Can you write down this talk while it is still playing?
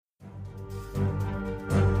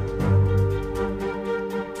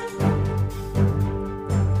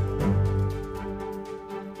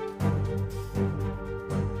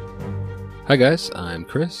Hi guys, I'm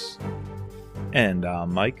Chris, And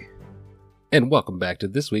Mike. and welcome back to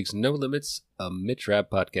this week's No Limits, a Mitch Rapp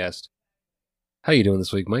podcast. How you doing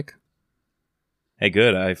this week, Mike? Hey,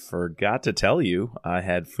 good. I forgot to tell you, I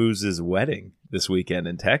had Fooz's wedding this weekend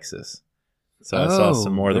in Texas. So I saw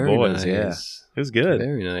some more of the boys. Nice. Yeah, it was good.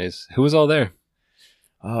 Very nice. Who was all there?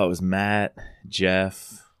 Oh, it was Matt,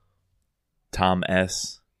 Jeff, Tom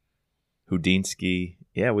S., Hudinsky.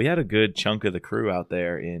 Yeah, we had a good chunk of the crew out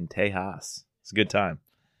there in Tejas. It's a good time.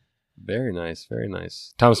 Very nice, very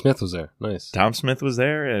nice. Tom Smith was there. Nice. Tom Smith was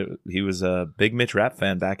there. He was a big Mitch Rapp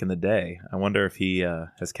fan back in the day. I wonder if he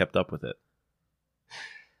has kept up with it.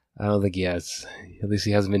 I don't think he has. At least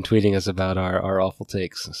he hasn't been tweeting us about our awful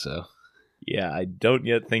takes, so... Yeah, I don't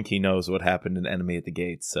yet think he knows what happened in Enemy at the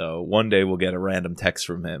Gates, so one day we'll get a random text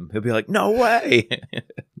from him. He'll be like, no way!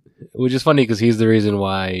 Which is funny because he's the reason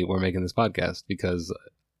why we're making this podcast, because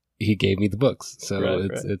he gave me the books. So Right.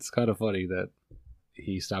 It's kind of funny that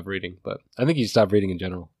he stopped reading. But I think he stopped reading in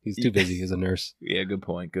general. He's too busy as a nurse. Yeah, good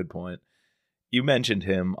point. You mentioned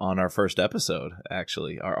him on our first episode,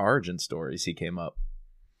 actually. Our origin stories, he came up.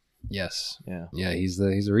 Yes. Yeah. Yeah, he's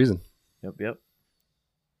the reason. Yep.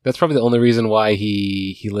 That's probably the only reason why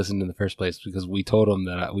he listened in the first place, because we told him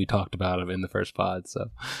that we talked about him in the first pod. So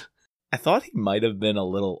I thought he might have been a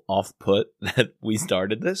little off-put that we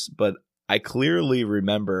started this, but I clearly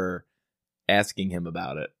remember asking him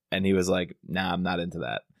about it, and he was like, nah, I'm not into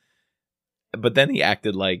that. But then he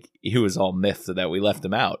acted like he was all miffed that we left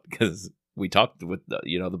him out, because we talked with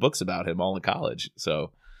the books about him all in college.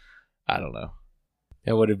 So I don't know.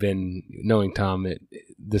 it would have been, knowing Tom,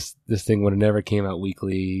 this thing would have never came out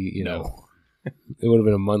weekly. No. It would have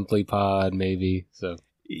been a monthly pod maybe. So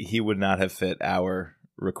He would not have fit our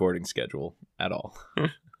recording schedule at all.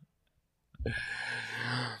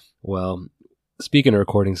 Well, speaking of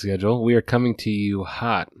recording schedule, we are coming to you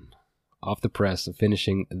hot off the press of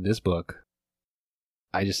finishing this book.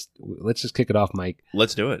 Let's just kick it off, Mike.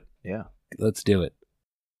 Let's do it. Yeah. Let's do it.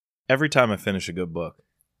 Every time I finish a good book,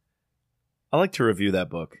 I like to review that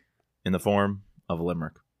book in the form of a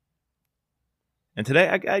limerick. And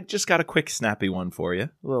today I just got a quick snappy one for you.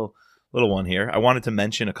 A little one here. I wanted to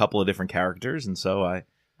mention a couple of different characters, and so I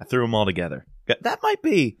threw them all together. That might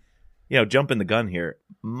be, jumping the gun here,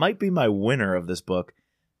 might be my winner of this book.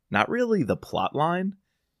 Not really the plot line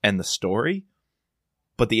and the story,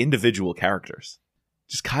 but the individual characters.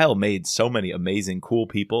 Just Kyle made so many amazing, cool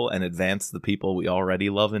people and advanced the people we already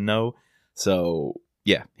love and know. So,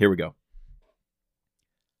 yeah, here we go.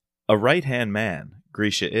 A right-hand man,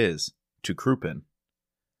 Grisha is, to Krupin.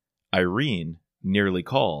 Irene nearly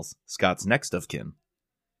calls Scott's next of kin.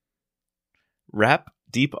 Rapp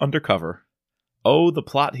deep undercover. Oh, the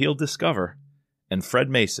plot he'll discover. And Fred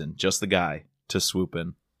Mason, just the guy to swoop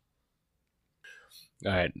in.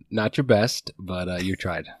 All right, not your best, but you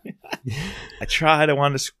tried. I tried. I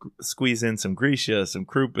wanted to squeeze in some Grisha, some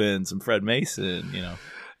Krupin, some Fred Mason,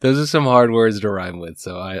 Those are some hard words to rhyme with,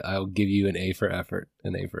 so I'll give you an A for effort.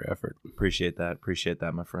 An A for effort. Appreciate that,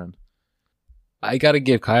 my friend. I got to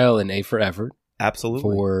give Kyle an A for effort. Absolutely.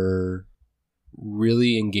 For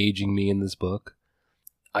really engaging me in this book.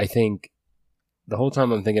 I think the whole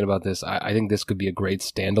time I'm thinking about this, I think this could be a great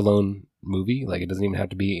standalone movie. Like, it doesn't even have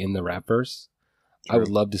to be in the Rappverse. True. I would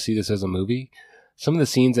love to see this as a movie. Some of the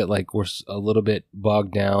scenes that were a little bit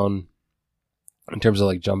bogged down in terms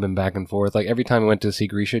of jumping back and forth. Like, every time I went to see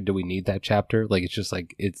Grisha, do we need that chapter? Like, it's just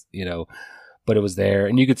but it was there,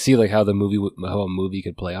 and you could see how a movie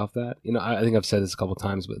could play off that. I think I've said this a couple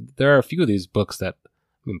times, but there are a few of these books that,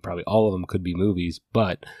 probably all of them could be movies,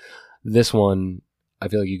 but this one, I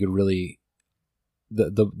feel like you could really,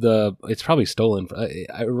 it's probably stolen.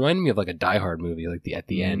 It reminded me of a Die Hard movie, at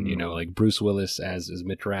the end, like Bruce Willis as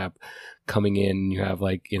Mitch Rapp coming in. You have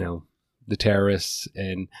the terrorists,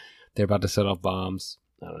 and they're about to set off bombs.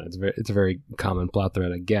 I don't know. It's a very common plot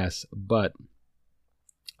thread, I guess, but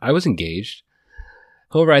I was engaged.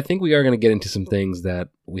 However, I think we are going to get into some things that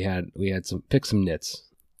we had pick some nits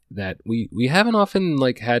that we haven't often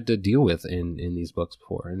had to deal with in these books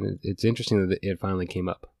before, and it's interesting that it finally came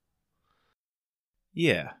up.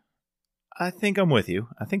 Yeah, I think I'm with you.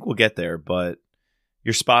 I think we'll get there, but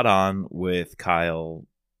you're spot on with Kyle.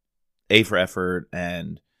 A for effort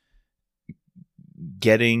and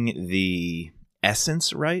getting the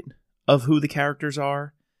essence right of who the characters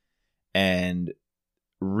are, and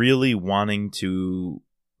really wanting to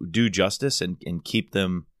do justice and keep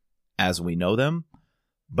them as we know them,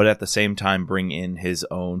 but at the same time bring in his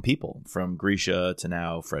own people, from Grisha to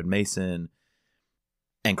now Fred Mason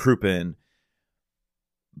and Krupin.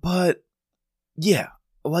 But yeah,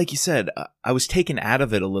 like you said, I was taken out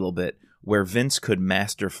of it a little bit where Vince could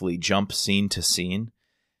masterfully jump scene to scene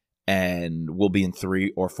and will be in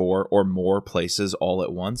 3 or 4 or more places all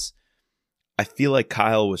at once. I feel like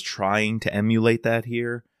Kyle was trying to emulate that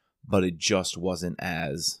here, but it just wasn't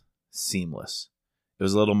as seamless. It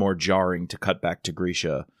was a little more jarring to cut back to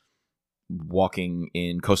Grisha walking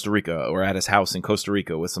in Costa Rica or at his house in Costa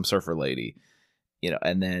Rica with some surfer lady,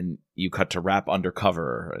 and then you cut to Rapp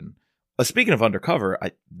undercover. And speaking of undercover,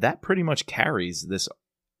 that pretty much carries this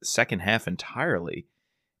second half entirely.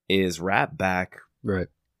 Is Rapp back right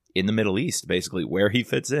in the Middle East, basically where he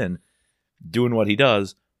fits in, doing what he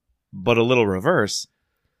does, but a little reverse.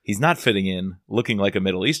 He's not fitting in looking like a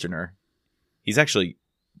Middle Easterner. He's actually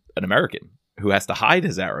an American who has to hide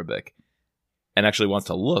his Arabic and actually wants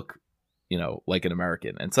to look, like an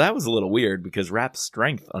American. And so that was a little weird because Rapp's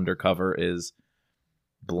strength undercover is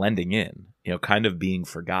blending in, kind of being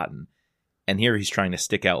forgotten. And here he's trying to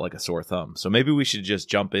stick out like a sore thumb. So maybe we should just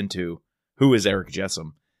jump into who is Eric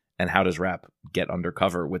Jessam and how does Rapp get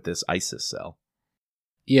undercover with this ISIS cell?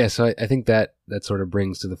 Yeah, so I think that sort of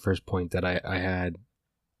brings to the first point that I had,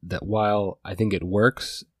 that while I think it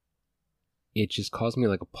works, it just caused me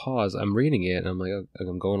like a pause. I'm reading it and I'm like,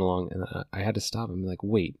 I'm going along, and I had to stop and be like,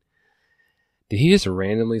 wait, did he just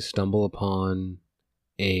randomly stumble upon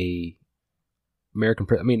a American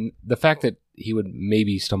prisoner? I mean, the fact that he would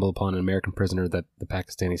maybe stumble upon an American prisoner that the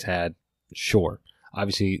Pakistanis had, sure.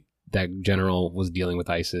 Obviously, that general was dealing with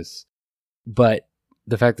ISIS. But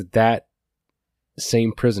the fact that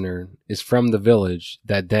same prisoner is from the village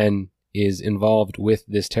that then is involved with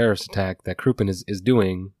this terrorist attack that Krupin is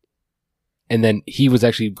doing, and then he was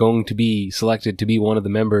actually going to be selected to be one of the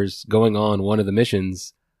members going on one of the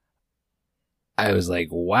missions, I was like,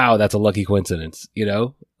 wow, that's a lucky coincidence, Yeah.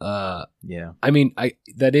 I mean, I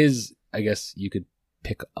guess you could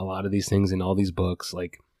pick a lot of these things in all these books,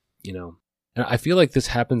 and I feel like this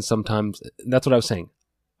happens sometimes. That's what I was saying.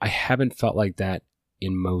 I haven't felt like that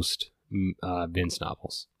in most Vince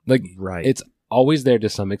novels. Right. It's always there to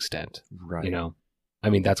some extent. Right. I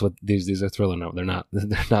mean, that's what these are thriller novels. They're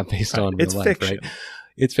not based on real life, fiction. right?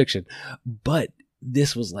 It's fiction. But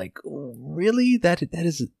this was like, oh, really? That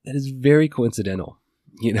is very coincidental.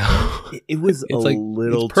 It was it's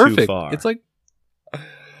little it's perfect. too far. It's like,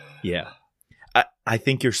 yeah. I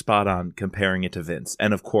think you're spot on comparing it to Vince.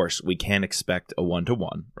 And of course, we can't expect a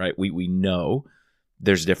 1-to-1, right? We know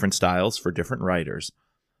there's different styles for different writers.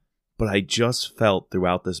 But I just felt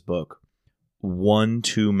throughout this book, one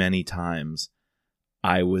too many times,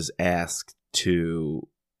 I was asked to,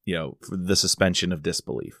 for the suspension of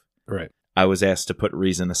disbelief. right. I was asked to put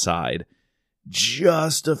reason aside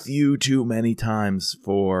just a few too many times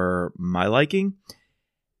for my liking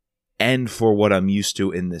and for what I'm used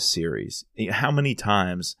to in this series. How many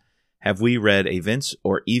times have we read a Vince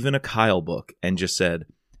or even a Kyle book and just said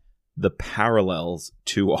the parallels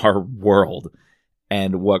to our world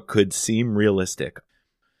and what could seem realistic?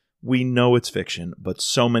 We know it's fiction, but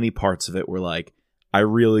so many parts of it were like, I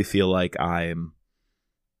really feel like I'm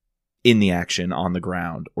in the action on the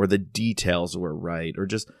ground, or the details were right, or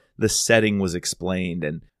just the setting was explained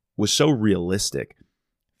and was so realistic.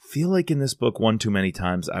 Feel like in this book, one too many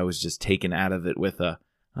times, I was just taken out of it with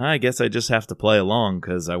I guess I just have to play along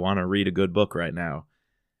because I want to read a good book right now.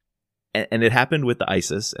 And it happened with the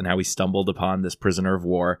ISIS and how he stumbled upon this prisoner of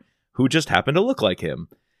war who just happened to look like him.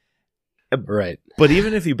 Right. But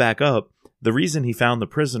even if you back up, the reason he found the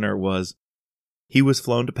prisoner was he was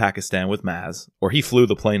flown to Pakistan with Maz, or he flew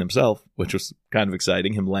the plane himself, which was kind of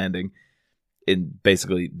exciting, him landing in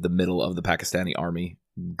basically the middle of the Pakistani army,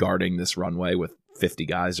 guarding this runway with 50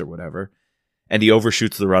 guys or whatever. And he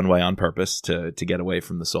overshoots the runway on purpose to get away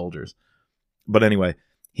from the soldiers. But anyway,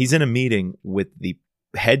 he's in a meeting with the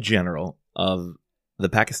head general of the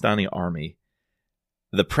Pakistani army,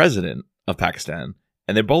 the president of Pakistan,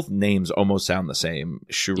 and their both names almost sound the same,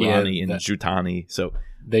 Shurani and Jutani. So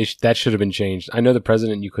that should have been changed. I know the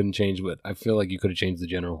president you couldn't change, but I feel like you could have changed the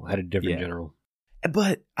general. Had a different general.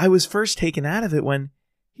 But I was first taken out of it when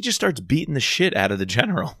he just starts beating the shit out of the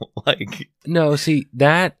general. No, see,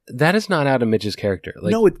 that is not out of Mitch's character.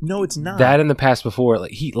 No, it's not. That in the past before, in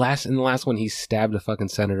the last one, he stabbed a fucking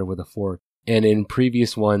senator with a fork, and in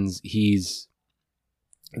previous ones, he's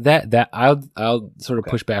that I'll sort of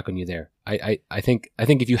push back on you there. I think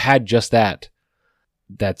if you had just that's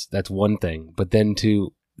one thing, but then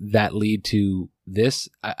to that lead to this,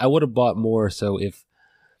 I would have bought more. So if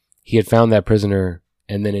he had found that prisoner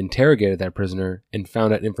and then interrogated that prisoner and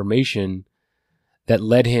found out information that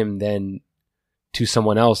led him then to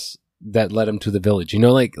someone else that led him to the village,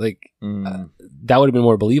 that would have been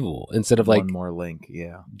more believable instead of one more link.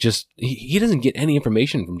 Yeah. Just he doesn't get any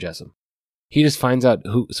information from Jessam. He just finds out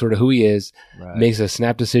who he is, Right. makes a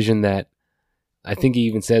snap decision that I think he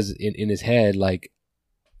even says in his head, like,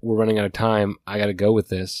 we're running out of time. I got to go with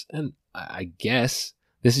this. And I guess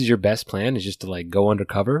this is your best plan, is just to like go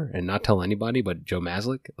undercover and not tell anybody but Joe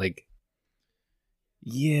Maslick. Like,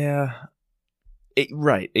 Yeah.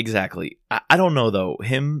 Right, exactly. I don't know, though.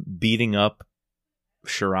 Him beating up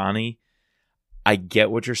Shirani, I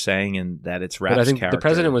get what you're saying and that it's Rap's but I think character. the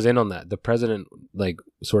president was in on that. The president like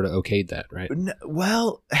sort of okayed that, right?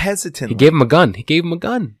 Well, hesitantly. He gave him a gun. He gave him a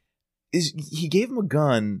gun. He gave him a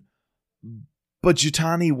gun, but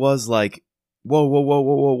Jutani was like, whoa,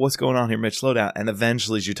 what's going on here, Mitch? Slow down. And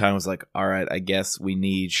eventually Jutani was like, all right, I guess we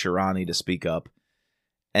need Shirani to speak up.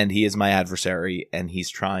 And he is my adversary, and he's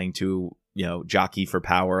trying to, jockey for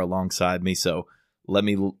power alongside me. So let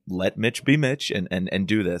Mitch be Mitch and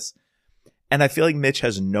do this. And I feel like Mitch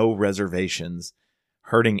has no reservations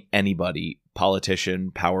hurting anybody,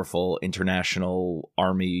 politician, powerful, international,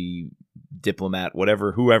 army, diplomat,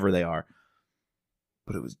 whoever they are.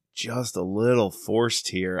 But it was just a little forced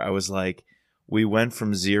here. I was like, we went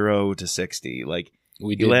from 0 to 60. Like,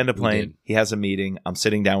 you land a plane, he has a meeting, I'm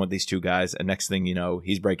sitting down with these two guys, and next thing you know,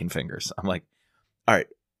 he's breaking fingers. I'm like, all right,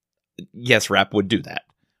 yes, Rap would do that.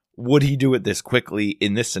 Would he do it this quickly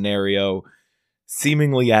in this scenario,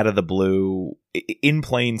 seemingly out of the blue, in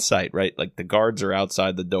plain sight, right? Like, the guards are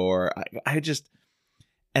outside the door.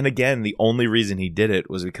 And again, the only reason he did it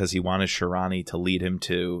was because he wanted Shirani to lead him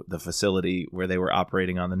to the facility where they were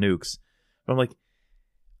operating on the nukes. But I'm like,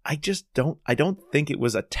 I don't think it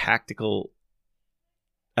was a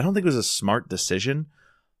smart decision,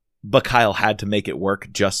 but Kyle had to make it work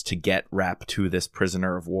just to get Rap to this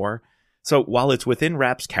prisoner of war. So while it's within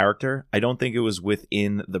Rap's character, I don't think it was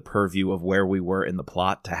within the purview of where we were in the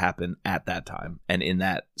plot to happen at that time and in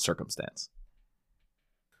that circumstance.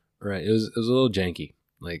 Right. It was a little janky,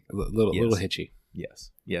 like a little hitchy.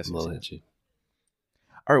 Yes. A little hitchy.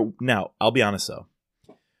 All right. Now, I'll be honest though.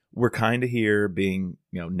 We're kind of here being,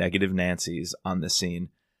 negative Nancy's on this scene.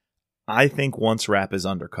 I think once Rap is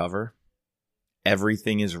undercover,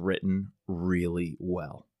 everything is written really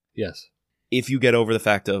well. Yes. If you get over the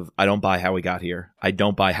fact of, I don't buy how he got here, I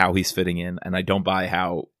don't buy how he's fitting in, and I don't buy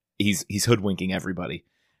how he's hoodwinking everybody.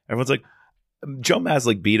 Everyone's like, Joe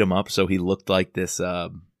Maslick beat him up so he looked like this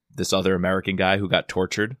other American guy who got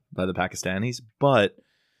tortured by the Pakistanis, but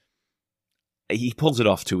he pulls it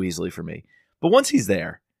off too easily for me. But once he's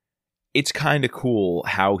there, it's kind of cool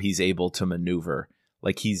how he's able to maneuver.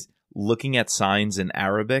 Like, he's looking at signs in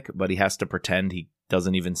Arabic, but he has to pretend he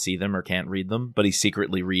doesn't even see them or can't read them, but he's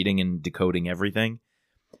secretly reading and decoding everything.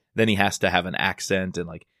 Then he has to have an accent, and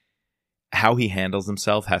like how he handles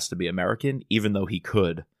himself has to be American, even though he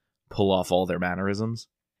could pull off all their mannerisms.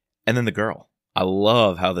 And then the girl. I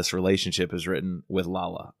love how this relationship is written with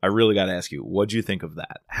Lala. I really got to ask you, what do you think of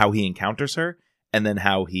that? How he encounters her, and then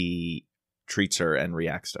how he treats her and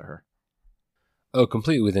reacts to her. Oh,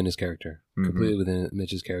 completely within his character. Mhm. Completely within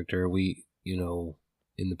Mitch's character. We,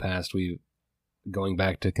 in the past, going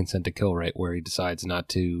back to Consent to Kill, right, where he decides not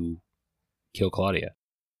to kill Claudia.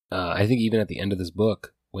 I think even at the end of this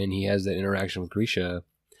book, when he has that interaction with Grisha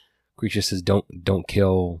says, don't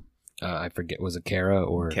kill, I forget, was it Kara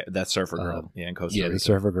or... That surfer girl, in Costa Rica. Yeah, the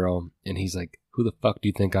surfer girl. And he's like, who the fuck do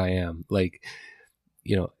you think I am? Like,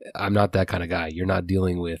 I'm not that kind of guy. You're not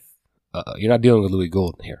dealing with Louis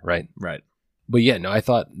Gould here, right? Right. But yeah, no, I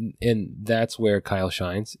thought, and that's where Kyle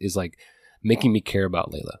shines, is like making me care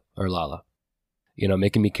about Lala.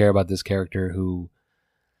 Making me care about this character who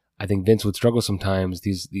I think Vince would struggle sometimes,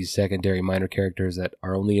 these secondary minor characters that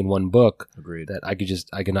are only in one book. Agreed. That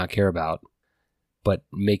I could not care about. But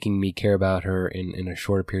making me care about her in a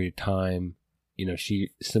shorter period of time,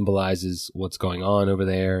 she symbolizes what's going on over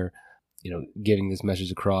there, giving this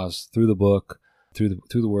message across through the book, through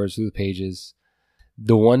the words, through the pages.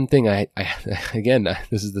 The one thing I again,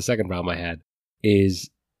 this is the second problem I had, is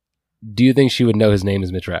do you think she would know his name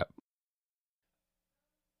is Mitch Rapp?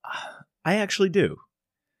 I actually do.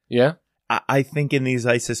 Yeah? I think in these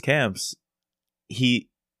ISIS camps,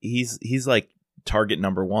 he's like target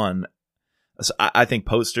number one. So I think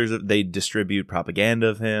posters, they distribute propaganda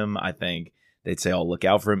of him. I think they'd say, "Oh, look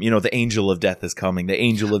out for him." The angel of death is coming. The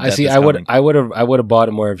angel of death is coming. I would have bought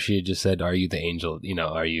it more if she had just said, "Are you the angel?"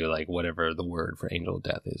 Are you like whatever the word for angel of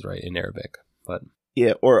death is, right, in Arabic? But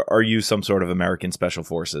yeah, or are you some sort of American special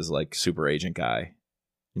forces like super agent guy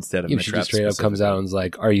instead of Mitch she Rapp just straight up comes out and is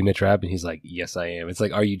like, "Are you Mitch Rapp?" And he's like, "Yes, I am." It's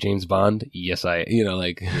like, "Are you James Bond?" "Yes, I."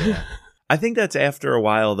 Yeah. I think that's after a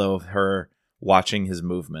while though of her watching his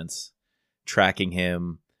movements, tracking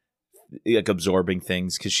him, like absorbing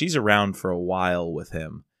things, because she's around for a while with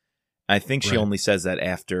him. I think she Right. only says that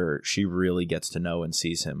after she really gets to know and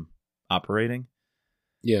sees him operating.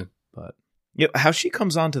 Yeah. But how she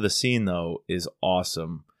comes onto the scene though is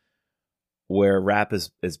awesome. Where Rapp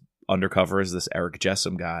is undercover as this Eric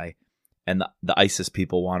Jessam guy, and the ISIS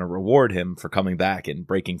people want to reward him for coming back and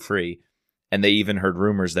breaking free. And they even heard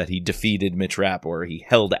rumors that he defeated Mitch Rapp, or he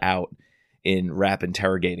held out in Rapp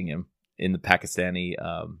interrogating him in the Pakistani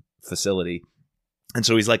facility. And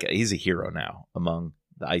so he's a hero now among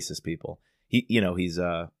the ISIS people. He's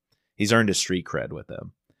earned a street cred with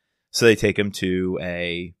them. So they take him to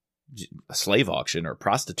a slave auction or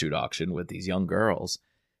prostitute auction with these young girls,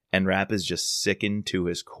 and Rapp is just sickened to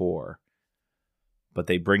his core. But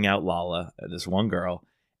they bring out Lala, this one girl,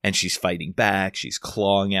 and she's fighting back. She's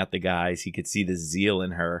clawing at the guys. He could see the zeal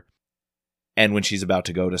in her. And when she's about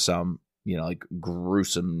to go to some,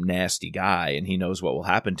 gruesome, nasty guy, and he knows what will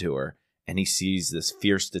happen to her, and he sees this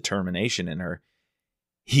fierce determination in her,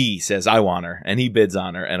 he says, I want her, and he bids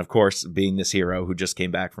on her. And of course, being this hero who just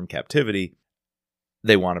came back from captivity,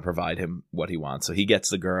 they want to provide him what he wants. So he gets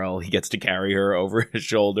the girl, he gets to carry her over his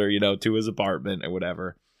shoulder, to his apartment or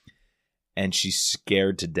whatever. And she's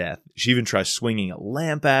scared to death. She even tries swinging a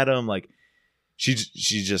lamp at him. Like, she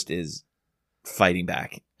just is fighting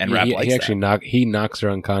back. And Rapp likes he actually he knocks her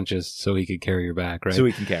unconscious so he could carry her back, right? So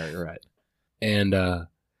he can carry her, right. And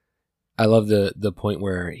I love the point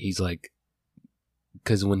where he's like,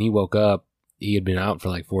 because when he woke up, he had been out for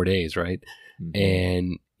like 4 days, right? Mm-hmm.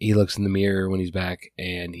 And he looks in the mirror when he's back,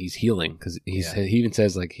 and he's healing, because he even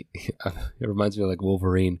says, like, it reminds me of like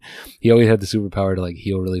Wolverine. He always had the superpower to like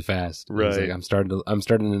heal really fast. Right. He's like, I'm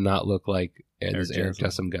starting to not look like this Eric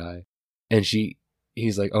Jessam guy. And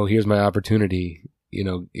he's like, oh, here's my opportunity.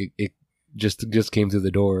 It just came through the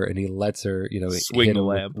door, and he lets her, swing hit the him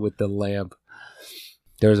lamp with the lamp.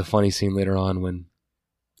 There's a funny scene later on when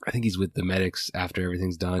I think he's with the medics after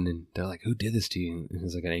everything's done, and they're like, who did this to you? And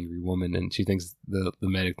he's like an angry woman, and she thinks the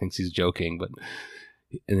medic thinks he's joking,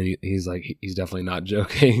 and then he's like, he's definitely not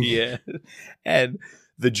joking. Yeah. And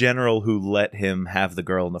the general who let him have the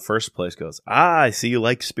girl in the first place goes, I see you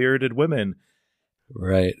like spirited women.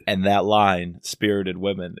 Right. And that line, spirited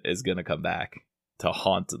women, is going to come back to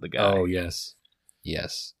haunt the guy. Oh, yes.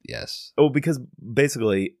 Yes. Yes. Oh, because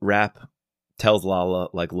basically Rapp tells Lala,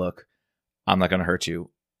 like, look, I'm not going to hurt you.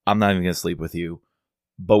 I'm not even going to sleep with you,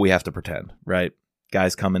 but we have to pretend, right?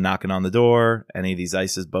 Guys coming knocking on the door. Any of these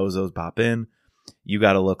ISIS bozos pop in. You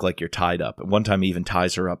got to look like you're tied up. And one time he even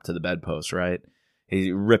ties her up to the bedpost, right?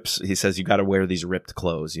 He says, you got to wear these ripped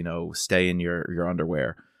clothes, stay in your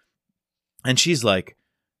underwear. And she's like,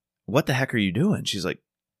 what the heck are you doing? She's like,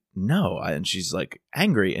 no. And she's like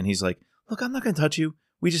angry. And he's like, look, I'm not going to touch you.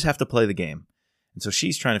 We just have to play the game. And so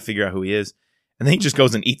she's trying to figure out who he is. And then he just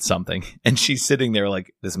goes and eats something. And she's sitting there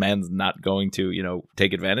like, this man's not going to,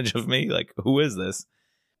 take advantage of me. Like, who is this?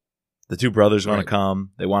 The two brothers want to come.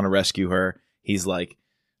 They want to rescue her. He's like,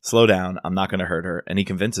 slow down. I'm not going to hurt her. And he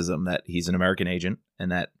convinces them that he's an American agent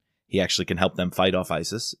and that he actually can help them fight off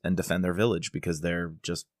ISIS and defend their village because they're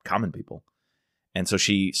just common people. And so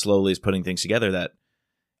she slowly is putting things together that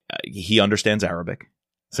he understands Arabic,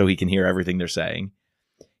 so he can hear everything they're saying.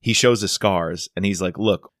 He shows his scars, and he's like,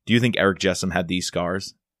 look, do you think Eric Jessam had these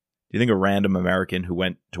scars? Do you think a random American who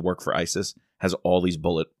went to work for ISIS has all these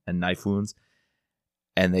bullet and knife wounds?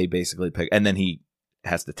 And they basically pick, and then he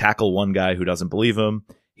has to tackle one guy who doesn't believe him.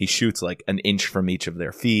 He shoots like an inch from each of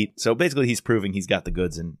their feet. So basically he's proving he's got the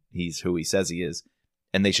goods and he's who he says he is.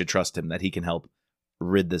 And they should trust him that he can help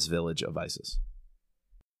rid this village of ISIS.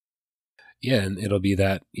 Yeah, and it'll be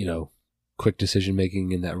that, quick decision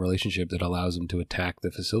making in that relationship that allows him to attack the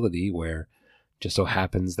facility, where just so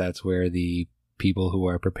happens that's where the people who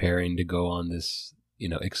are preparing to go on this,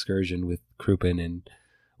 excursion with Crouppen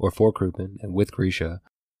for Crouppen and with Grisha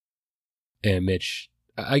and Mitch.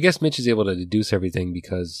 I guess Mitch is able to deduce everything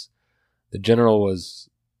because the general was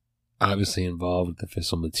obviously involved with the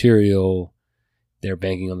fissile material. They're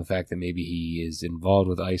banking on the fact that maybe he is involved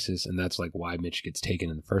with ISIS, and that's like why Mitch gets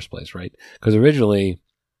taken in the first place, right? Because originally,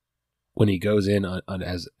 when he goes in on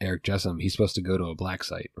as Eric Jessam, he's supposed to go to a black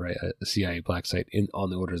site, right? A CIA black site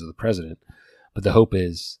on the orders of the president. But the hope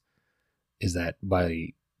is that by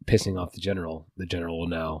pissing off the general will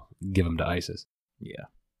now give him to ISIS. Yeah.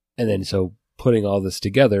 And then so putting all this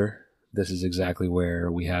together, this is exactly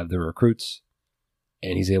where we have the recruits,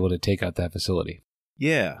 and he's able to take out that facility.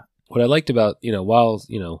 Yeah. What I liked about, while,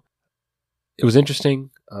 it was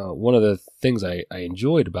interesting, one of the things I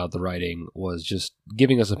enjoyed about the writing was just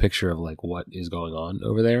giving us a picture of like what is going on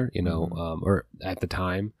over there, or at the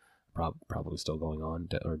time, probably still going on,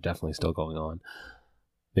 or definitely still going on.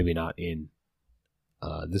 Maybe not in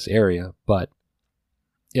this area, but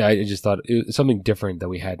Yeah, I just thought it was something different that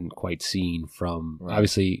we hadn't quite seen from. Right.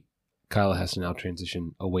 Obviously, Kyle has to now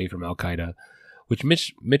transition away from Al Qaeda, which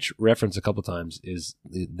Mitch referenced a couple times is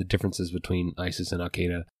the differences between ISIS and Al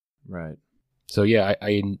Qaeda. Right. So yeah,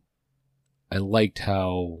 I liked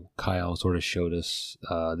how Kyle sort of showed us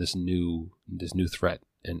this new threat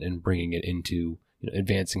and bringing it into,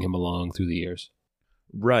 advancing him along through the years.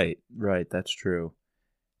 Right. That's true.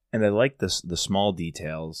 And I like the small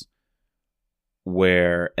details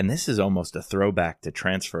where, and this is almost a throwback to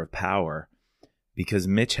Transfer of Power, because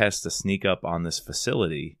Mitch has to sneak up on this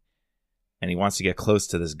facility and he wants to get close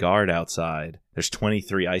to this guard outside. There's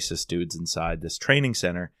 23 ISIS dudes inside this training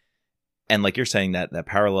center. And like you're saying, that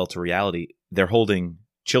parallel to reality, they're holding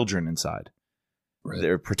children inside. Right.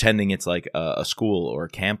 They're pretending it's like a school or a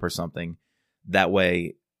camp or something. That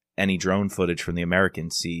way, any drone footage from the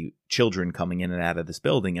Americans see children coming in and out of this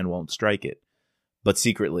building and won't strike it. But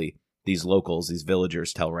secretly, these locals, these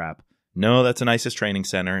villagers tell Rapp, no, that's an ISIS training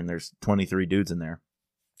center and there's 23 dudes in there.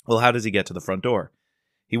 Well, how does he get to the front door?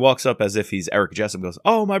 He walks up as if he's Eric Jessup, goes,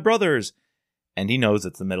 oh, my brothers. And he knows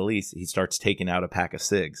it's the Middle East. He starts taking out a pack of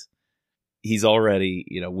cigs. He's already,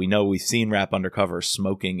 we've seen Rapp undercover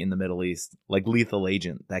smoking in the Middle East, like Lethal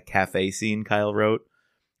Agent, that cafe scene Kyle wrote,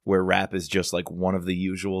 where Rapp is just like one of the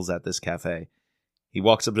usuals at this cafe. He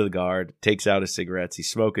walks up to the guard, takes out his cigarettes, he's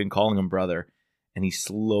smoking, calling him brother, and he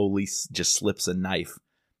slowly just slips a knife.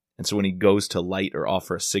 And so when he goes to light or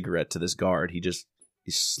offer a cigarette to this guard, he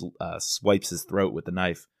swipes his throat with the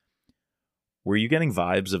knife. Were you getting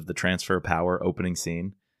vibes of the Transfer of Power opening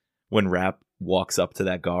scene when Rapp walks up to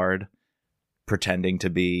that guard pretending to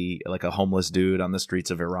be like a homeless dude on the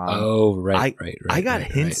streets of Iran? Oh, right. I got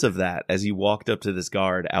hints of that as he walked up to this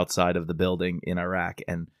guard outside of the building in Iraq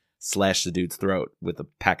and slashed the dude's throat with a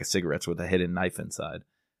pack of cigarettes with a hidden knife inside.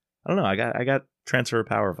 I don't know. I got Transfer of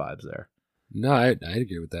Power vibes there. No, I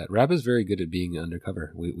agree with that. Rapp is very good at being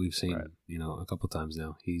undercover. We've seen, a couple times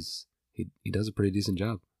now. He does a pretty decent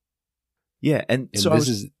job. Yeah, and so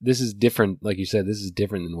this is different. Like you said, this is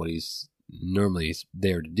different than what he's normally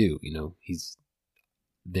there to do. He's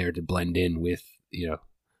there to blend in with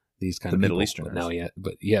these kind of Middle people. Easterners.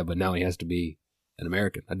 But now he has to be an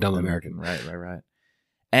American, a dumb American. Right.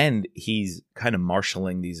 And he's kind of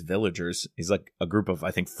marshaling these villagers. He's like a group of,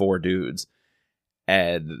 I think, 4 dudes.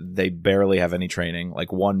 And they barely have any training.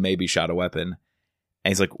 Like one maybe shot a weapon.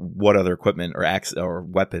 And he's like, what other equipment or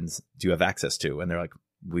weapons do you have access to? And they're like,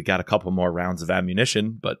 we got a couple more rounds of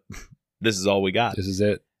ammunition, but this is all we got. This is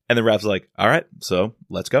it. And the Rapp's like, all right, so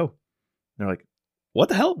let's go. And they're like, what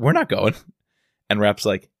the hell? We're not going. And Rapp's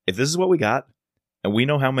like, if this is what we got, and we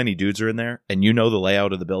know how many dudes are in there, and you know the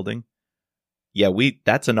layout of the building,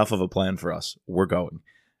 that's enough of a plan for us. We're going.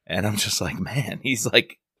 And I'm just like, man, he's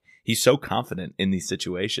so confident in these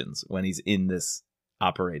situations when he's in this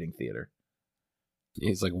operating theater.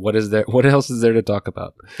 He's like, what else is there to talk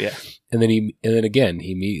about? Yeah. And then again,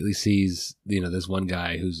 he immediately sees, this one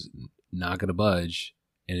guy who's not going to budge.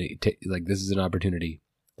 And this is an opportunity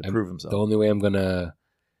to prove himself. The only way I'm going to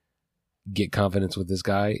get confidence with this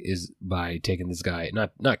guy is by taking this guy,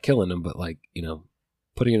 not killing him, but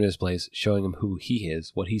putting him in his place, showing him who he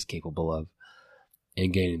is, what he's capable of,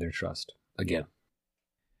 and gaining their trust again.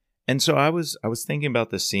 And so I was thinking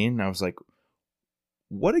about this scene, and I was like,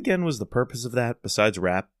 what again was the purpose of that besides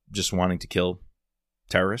Rapp just wanting to kill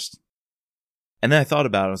terrorists? And then I thought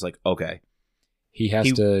about it. I was like, okay, he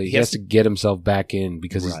has to get himself back in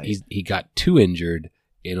because he got too injured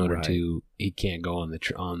in order to, he can't go on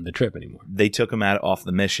the trip anymore. They took him off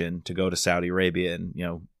the mission to go to Saudi Arabia and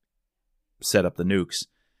set up the nukes.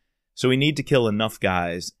 So we need to kill enough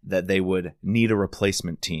guys that they would need a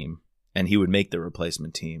replacement team, and he would make the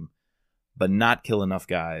replacement team, but not kill enough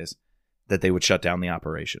guys that they would shut down the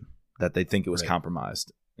operation, that they'd think it was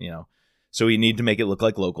compromised, So we need to make it look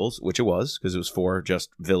like locals, which it was, because it was 4 just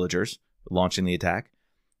villagers launching the attack,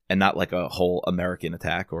 and not like a whole American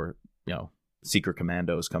attack or, secret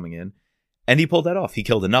commandos coming in. And he pulled that off. He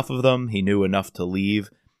killed enough of them. He knew enough to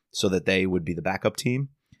leave so that they would be the backup team.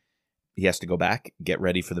 He has to go back, get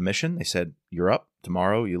ready for the mission. They said, you're up.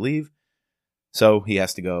 Tomorrow you leave. So he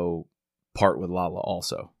has to go part with Lala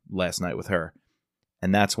also last night with her.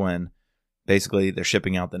 And that's when basically they're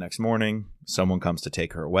shipping out the next morning. Someone comes to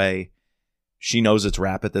take her away. She knows it's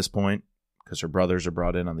Rapp at this point because her brothers are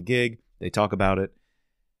brought in on the gig. They talk about it.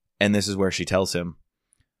 And this is where she tells him,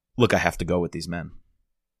 look, I have to go with these men.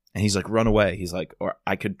 And he's like, run away. He's like, or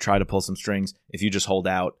I could try to pull some strings. If you just hold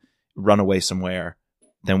out, run away somewhere,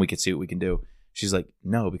 then we could see what we can do. She's like,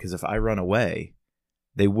 no, because if I run away,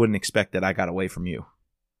 they wouldn't expect that I got away from you.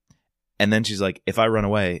 And then she's like, if I run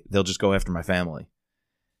away, they'll just go after my family.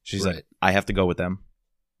 She's like, I have to go with them.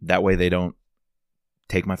 That way they don't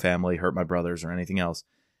take my family, hurt my brothers, or anything else.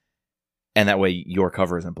 And that way your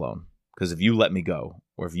cover isn't blown. Because if you let me go,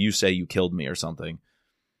 or if you say you killed me or something,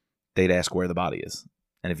 they'd ask where the body is.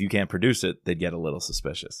 And if you can't produce it, they'd get a little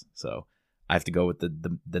suspicious. So I have to go with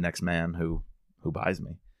the next man who buys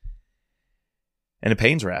me. And it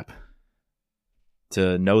pains Rapp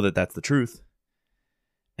to know that that's the truth.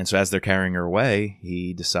 And so as they're carrying her away,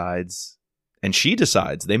 he decides, and she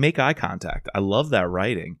decides, they make eye contact. I love that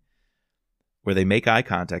writing, where they make eye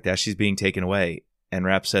contact as she's being taken away. And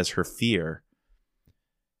Rapp says her fear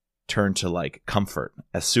turned to like comfort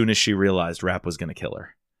as soon as she realized Rapp was going to kill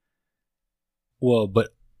her. Well,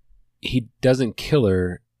 but he doesn't kill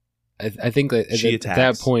her. I think that at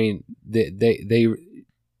that point,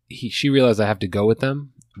 she realized I have to go with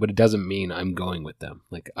them, but it doesn't mean I'm going with them.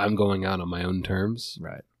 Like, I'm going out on my own terms.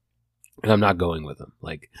 Right. And I'm not going with them.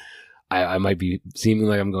 Like, I might be seeming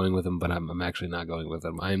like I'm going with them, but I'm actually not going with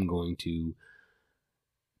them. I'm going to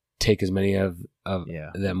take as many of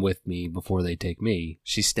them with me before they take me.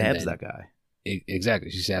 She stabs that guy.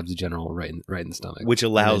 Exactly. She stabs the general right in the stomach. Which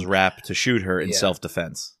allows Rapp to shoot her in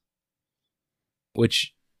self-defense.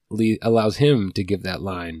 Which allows him to give that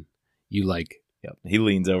line, you like. Yep. He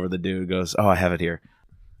leans over the dude and goes, "Oh, I have it here.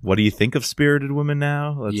 What do you think of spirited women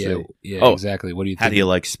now?" Let's see. Yeah, exactly. What do you think? How do you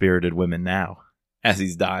like spirited women now? As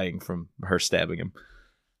he's dying from her stabbing him.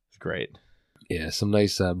 It's great. Yeah, some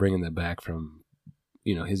nice bringing that back from,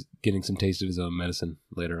 his getting some taste of his own medicine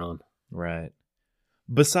later on. Right.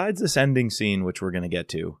 Besides this ending scene, which we're going to get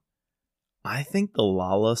to, I think the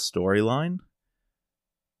Lala storyline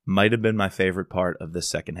might have been my favorite part of the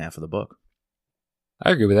second half of the book.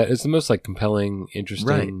 I agree with that. It's the most compelling,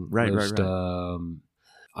 interesting. Right.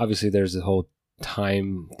 Obviously, there's the whole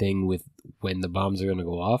time thing with when the bombs are going to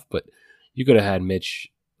go off, but you could have had Mitch,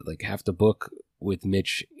 half the book with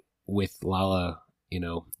Mitch with Lala,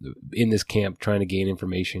 in this camp trying to gain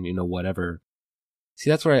information, whatever. See,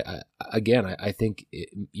 that's where I think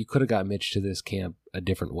you could have got Mitch to this camp a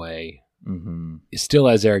different way. Mm-hmm. Still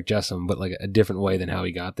as Eric Jessam, but a different way than how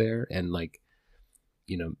he got there, and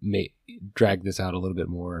drag this out a little bit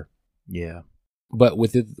more. Yeah. But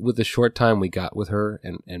with the short time we got with her,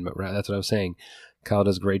 and that's what I was saying, Kyle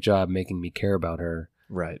does a great job making me care about her.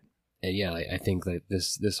 Right. And yeah, I think that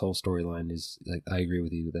this whole storyline is I agree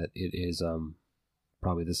with you that it is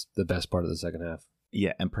probably the best part of the second half.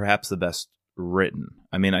 Yeah, and perhaps the best written.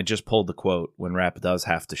 I mean, I just pulled the quote when Rapp does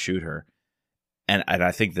have to shoot her. And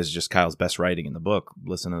I think this is just Kyle's best writing in the book.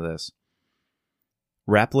 Listen to this.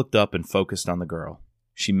 Rapp looked up and focused on the girl.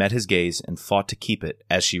 She met his gaze and fought to keep it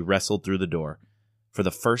as she wrestled through the door. For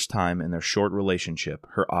the first time in their short relationship,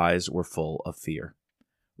 her eyes were full of fear.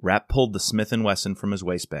 Rapp pulled the Smith & Wesson from his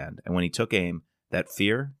waistband, and when he took aim, that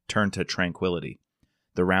fear turned to tranquility.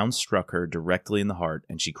 The round struck her directly in the heart,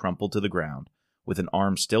 and she crumpled to the ground, with an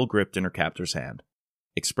arm still gripped in her captor's hand.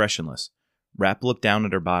 Expressionless, Rapp looked down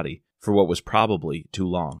at her body for what was probably too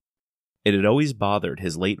long. It had always bothered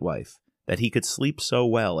his late wife that he could sleep so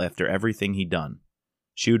well after everything he'd done.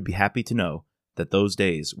 She would be happy to know that those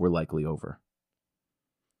days were likely over.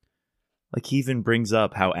 He even brings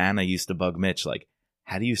up how Anna used to bug Mitch,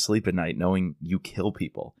 how do you sleep at night knowing you kill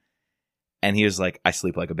people? And he was like, I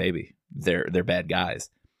sleep like a baby. They're bad guys.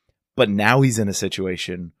 But now he's in a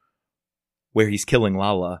situation where he's killing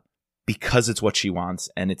Lala because it's what she wants,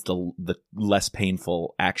 and it's the less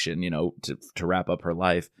painful action, to wrap up her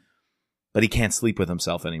life. But he can't sleep with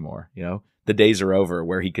himself anymore, The days are over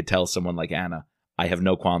where he could tell someone like Anna, I have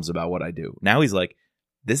no qualms about what I do. Now he's like,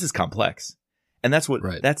 this is complex. And that's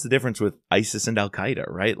the difference with ISIS and Al-Qaeda,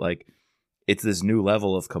 right? It's this new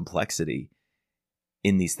level of complexity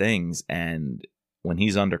in these things. And when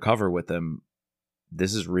he's undercover with them,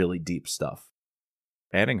 this is really deep stuff.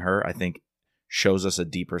 Adding her, I think, shows us a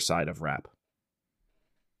deeper side of Rapp.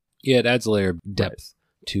 Yeah, it adds a layer of depth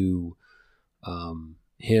to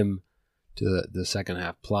him, to the second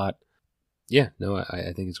half plot. Yeah, no,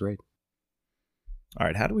 I think it's great. All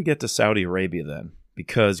right, how do we get to Saudi Arabia then?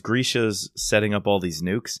 Because Grisha's setting up all these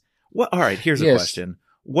nukes. What? All right, here's a question.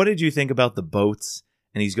 What did you think about the boats?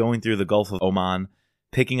 And he's going through the Gulf of Oman,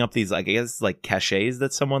 picking up these, I guess, caches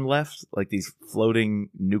that someone left, these floating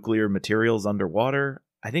nuclear materials underwater.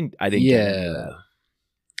 I didn't get any of that.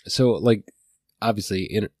 So,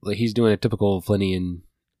 obviously, he's doing a typical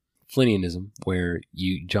Flynnianism, where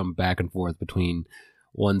you jump back and forth between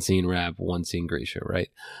one scene Rapp, one scene Grisha, right?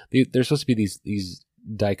 There's supposed to be these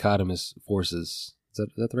dichotomous forces. Is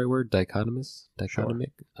that the right word? Dichotomous?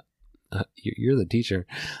 Dichotomic? Sure. You're the teacher.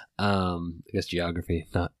 I guess geography,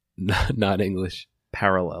 not English.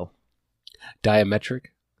 Parallel. Diametric.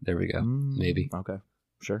 There we go. Maybe. Okay.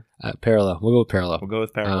 Sure. Parallel. We'll go with parallel. We'll go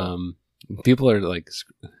with parallel. People are like,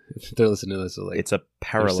 if they're listening to this, they're like, It's a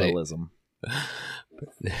parallelism.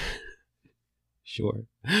 Sure.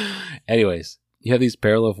 Anyways, you have these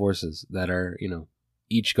parallel forces that are,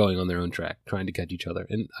 each going on their own track, trying to catch each other.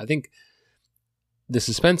 And I think the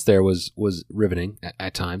suspense there was riveting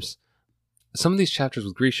at times. Some of these chapters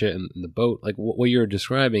with Grisha and the boat, like what you're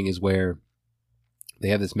describing is where they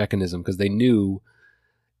have this mechanism because they knew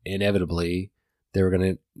inevitably they were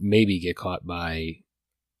going to maybe get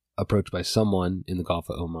approached by someone in the Gulf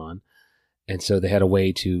of Oman. And so they had a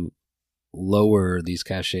way to lower these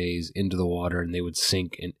caches into the water, and they would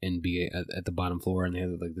sink and be at the bottom floor, and they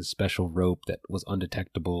had like this special rope that was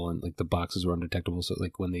undetectable, and like the boxes were undetectable, so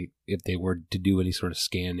like if they were to do any sort of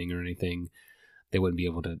scanning or anything, they wouldn't be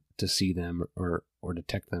able to see them or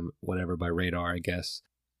detect them, whatever, by radar, I guess.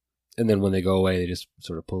 And then when they go away, they just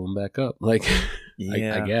sort of pull them back up, like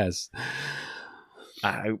I guess.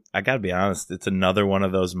 I gotta be honest, it's another one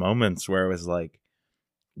of those moments where it was like,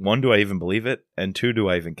 one, do I even believe it? And two, do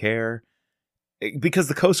I even care? Because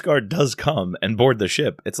the Coast Guard does come and board the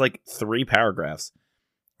ship. It's like 3 paragraphs.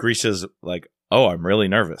 Grisha's like, oh, I'm really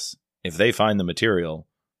nervous. If they find the material,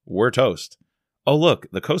 we're toast. Oh, look,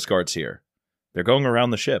 the Coast Guard's here. They're going around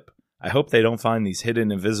the ship. I hope they don't find these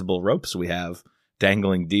hidden invisible ropes we have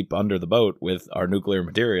dangling deep under the boat with our nuclear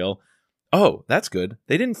material. Oh, that's good.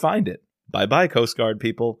 They didn't find it. Bye-bye, Coast Guard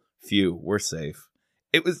people. Phew, we're safe.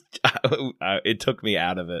 It took me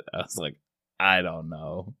out of it. I was like, I don't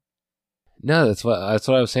know. No, that's what I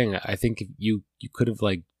was saying. I think you could have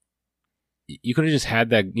just had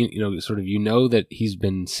that, sort of, that he's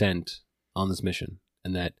been sent on this mission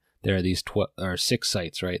and that there are these 6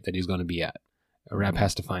 sites, right, that he's going to be at. Rapp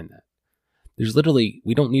has to find that. There's literally,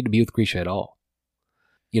 we don't need to be with Grisha at all.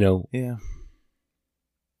 Yeah.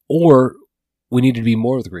 Or we need to be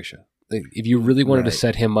more with Grisha. Like, if you really wanted to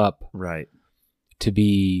set him up right to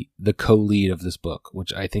be the co-lead of this book,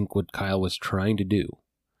 which I think what Kyle was trying to do,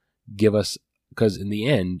 give us, because in the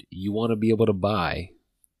end, you want to be able to buy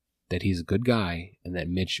that he's a good guy and that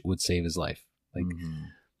Mitch would save his life, like,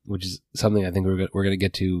 which is something I think we're going to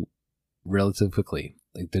get to relatively quickly.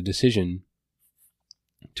 Like the decision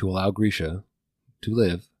to allow Grisha to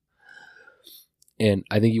live, and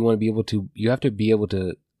I think you have to be able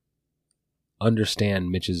to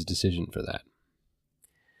understand Mitch's decision for that.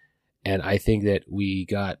 And I think that we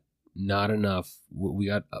got not enough. We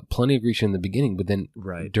got plenty of Grisha in the beginning, but then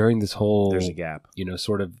during this whole, there's a gap,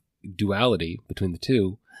 sort of duality between the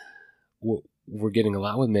two, we're getting a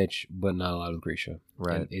lot with Mitch, but not a lot with Grisha.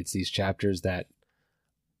 Right. And it's these chapters that,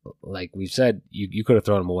 like we've said, you could have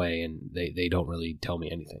thrown them away, and they don't really tell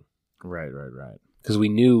me anything. Right. Because we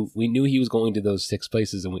knew he was going to those 6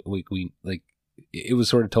 places, and we like, it was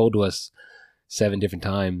sort of told to us 7 different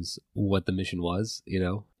times what the mission was,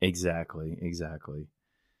 Exactly.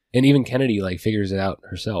 And even Kennedy figures it out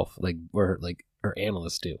herself, or her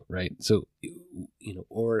analysts do, right? So,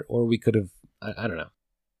 or we could have, I don't know.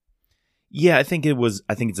 Yeah, I think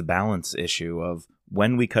it's a balance issue of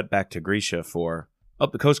when we cut back to Grisha for,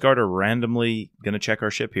 the Coast Guard are randomly going to check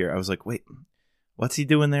our ship here. I was like, wait, what's he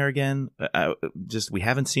doing there again? We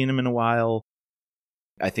haven't seen him in a while.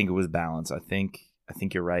 I think it was balance. I think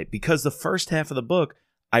you're right. Because the first half of the book,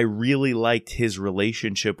 I really liked his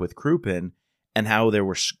relationship with Krupin and how there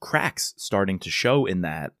were cracks starting to show in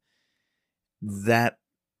that. That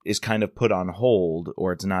is kind of put on hold,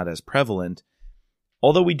 or it's not as prevalent.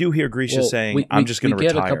 Although we do hear Grisha saying, I'm just going to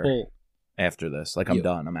retire after this. Like, I'm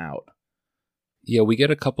done. I'm out. Yeah, we get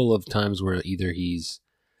a couple of times where either he's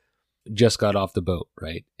just got off the boat,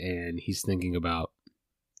 right? And he's thinking about,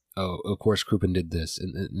 oh, of course Krupin did this.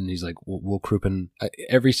 And he's like, will Krupin...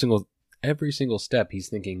 Every single step he's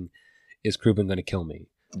thinking, is Krupin going to kill me?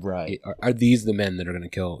 Right. Are these the men that are going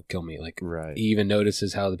to kill me? Like, right. He even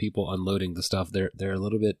notices how the people unloading the stuff, they're a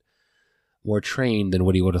little bit more trained than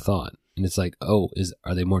what he would have thought. And it's like,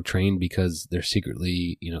 are they more trained because they're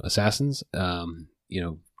secretly, assassins?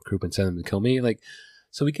 Krupin sent them to kill me. Like,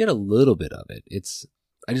 so we get a little bit of it.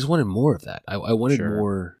 I just wanted more of that. I wanted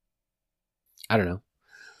more. I don't know,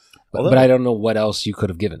 but I don't know what else you could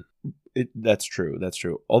have given. That's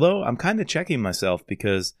true. Although I'm kind of checking myself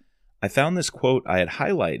because I found this quote I had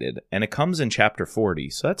highlighted, and it comes in chapter 40.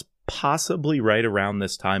 So that's possibly right around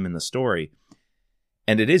this time in the story.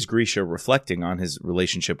 And it is Grisha reflecting on his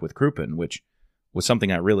relationship with Krupin, which was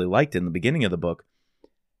something I really liked in the beginning of the book.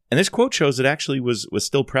 And this quote shows it actually was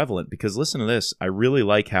still prevalent, because listen to this. I really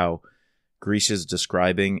like how Grisha's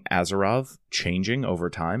describing Azarov changing over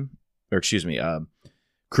time,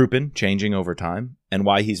 Krupin changing over time, and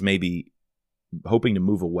why he's maybe hoping to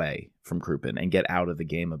move away from Krupin and get out of the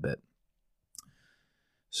game a bit.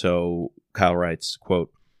 So Kyle writes,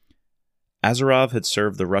 quote, Azarov had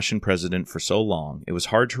served the Russian president for so long, it was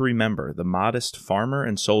hard to remember the modest farmer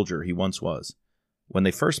and soldier he once was. When they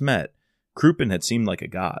first met, Krupin had seemed like a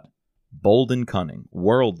god. Bold and cunning,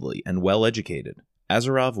 worldly and well-educated,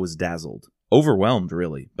 Azarov was dazzled, overwhelmed,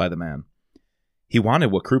 really, by the man. He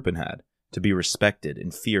wanted what Krupin had, to be respected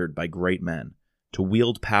and feared by great men, to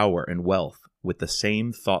wield power and wealth with the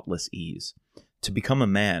same thoughtless ease, to become a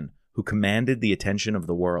man who commanded the attention of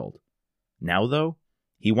the world. Now, though,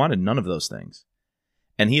 he wanted none of those things.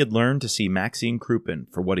 And he had learned to see Maxim Krupin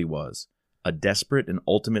for what he was, a desperate and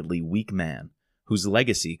ultimately weak man, whose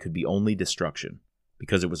legacy could be only destruction,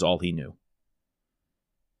 because it was all he knew.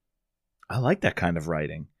 I like that kind of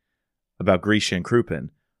writing about Grisha and Krupin.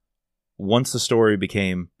 Once the story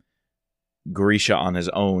became Grisha on his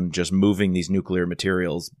own, just moving these nuclear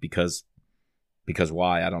materials because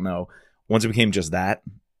why? I don't know. Once it became just that,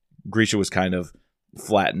 Grisha was kind of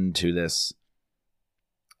flattened to this.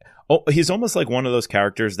 Oh, he's almost like one of those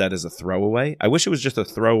characters that is a throwaway. I wish it was just a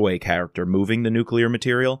throwaway character moving the nuclear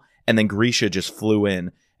material, and then Grisha just flew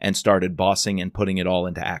in and started bossing and putting it all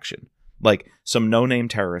into action. Like some no-name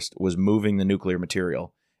terrorist was moving the nuclear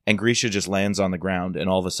material, and Grisha just lands on the ground and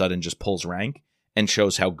all of a sudden just pulls rank and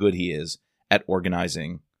shows how good he is at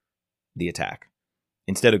organizing the attack.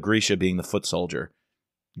 Instead of Grisha being the foot soldier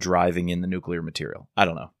driving in the nuclear material. I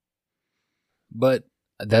don't know. But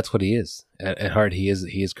that's what he is. At heart, he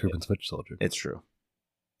is Krupin's foot soldier. It's true.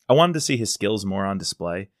 I wanted to see his skills more on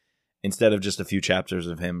display instead of just a few chapters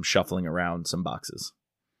of him shuffling around some boxes.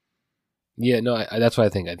 Yeah, no, that's what I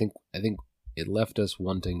think. I think it left us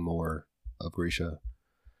wanting more of Grisha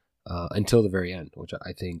until the very end, which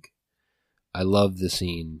I think I love the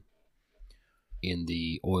scene in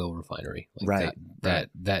the oil refinery. Like right.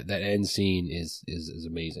 That end scene is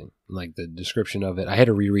amazing. Like the description of it, I had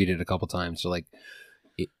to reread it a couple times to like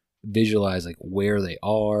visualize like where they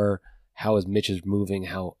are, how is Mitch is moving,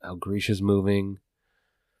 how Grisha's moving,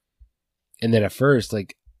 and then at first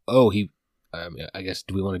like, oh, I guess,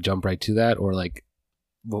 do we want to jump right to that, or like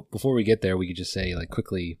before we get there, we could just say like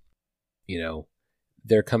quickly,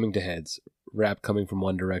 they're coming to heads. Rapp coming from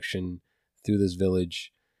one direction through this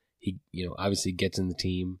village. He, obviously gets in the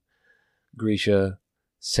team. Grisha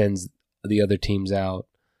sends the other teams out.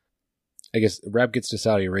 I guess Rapp gets to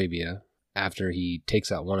Saudi Arabia after he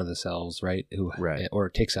takes out one of the cells, right? Or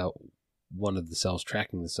takes out one of the cells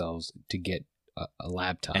tracking the cells to get a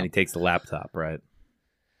laptop. And he takes the laptop, right?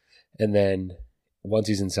 And then once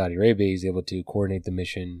he's in Saudi Arabia, he's able to coordinate the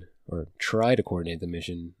mission, or try to coordinate the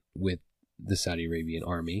mission with the Saudi Arabian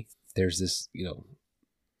army. There's this,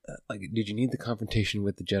 like, did you need the confrontation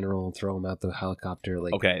with the general and throw him out the helicopter?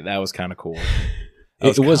 Like, okay, that was kind of cool.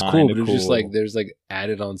 It was cool, but it was just like there's like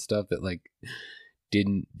added on stuff that like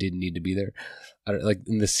didn't need to be there. Like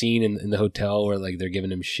in the scene in the hotel where like they're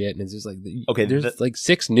giving him shit, and it's just like, okay, there's like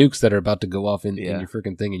 6 nukes that are about to go off in your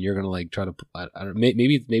freaking thing, and you're gonna like try to. I don't.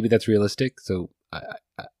 Maybe that's realistic. So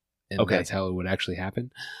that's how it would actually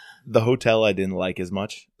happen. The hotel I didn't like as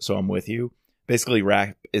much, so I'm with you. Basically,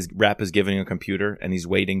 Rapp is giving a computer, and he's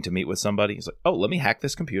waiting to meet with somebody. He's like, oh, let me hack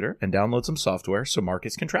this computer and download some software so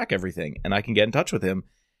Marcus can track everything, and I can get in touch with him,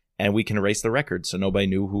 and we can erase the record so nobody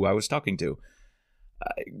knew who I was talking to.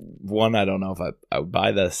 I don't know if I would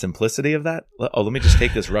buy the simplicity of that. Oh, let me just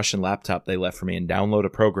take this Russian laptop they left for me and download a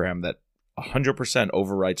program that 100%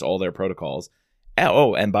 overwrites all their protocols.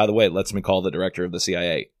 Oh, and by the way, it lets me call the director of the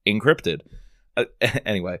CIA. Encrypted.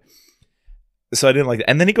 Anyway. So I didn't like that.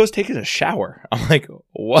 And then he goes taking a shower. I'm like,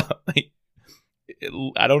 what?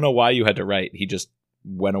 I don't know why you had to write. He just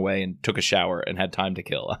went away and took a shower and had time to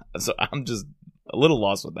kill. So I'm just a little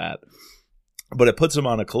lost with that. But it puts him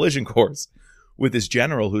on a collision course with this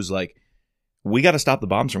general who's like, we got to stop the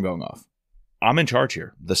bombs from going off. I'm in charge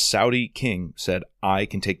here. The Saudi king said I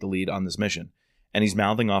can take the lead on this mission. And he's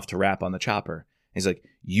mouthing off to Rapp on the chopper. He's like,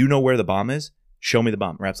 you know where the bomb is? Show me the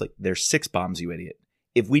bomb. Rapp's like, there's 6 bombs, you idiot.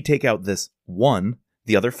 If we take out this one,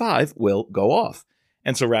 the other 5 will go off.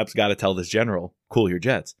 And so Rapp's got to tell this general, cool your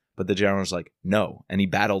jets. But the general's like, no. And he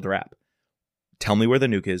battled Rapp. Tell me where the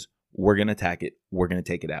nuke is. We're going to attack it. We're going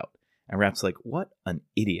to take it out. And Rapp's like, what an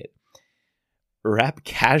idiot. Rapp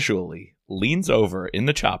casually leans over in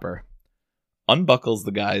the chopper, unbuckles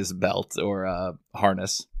the guy's belt or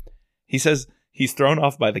harness. He says he's thrown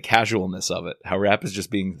off by the casualness of it, how Rapp is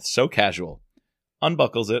just being so casual.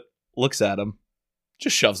 Unbuckles it, looks at him,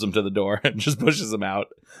 just shoves him to the door and just pushes him out.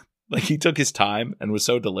 Like he took his time and was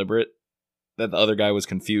so deliberate that the other guy was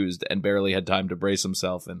confused and barely had time to brace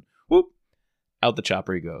himself, and whoop, out the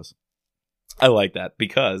chopper he goes. I like that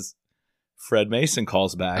because Fred Mason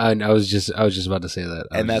calls back. I was just about to say that.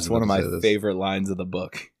 And that's one of my favorite lines of the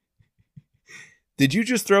book. Did you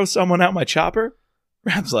just throw someone out my chopper?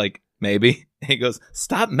 Rap's like, maybe. He goes,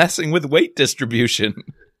 stop messing with weight distribution.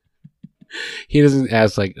 He doesn't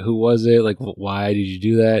ask, like, who was it? Like, why did you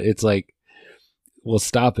do that? It's like, well,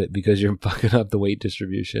 stop it because you're fucking up the weight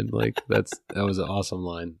distribution. Like, that was an awesome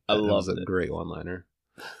line. I love it. That was a great one-liner.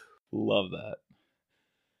 Love that.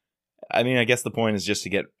 I mean, I guess the point is just to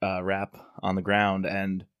get Rap on the ground,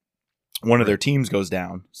 and one of their teams goes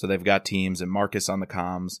down. So they've got teams, and Marcus on the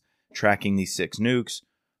comms tracking these 6 nukes.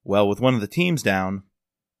 Well, with one of the teams down,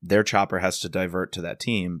 their chopper has to divert to that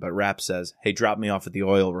team, but Rap says, hey, drop me off at the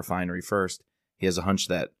oil refinery first. He has a hunch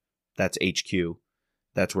that that's HQ.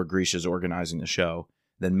 That's where Grisha's organizing the show.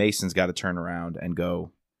 Then Mason's got to turn around and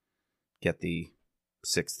go get the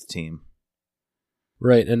 6th team.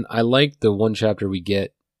 Right, and I like the one chapter we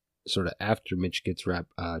get sort of after Mitch gets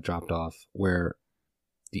dropped off, where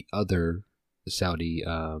the other Saudi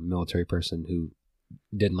military person who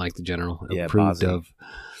didn't like the general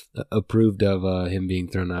approved of him being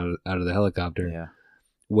thrown out of the helicopter. Yeah,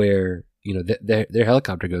 where their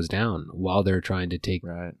helicopter goes down while they're trying to take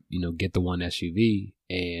get the one SUV,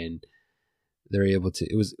 and they're able to.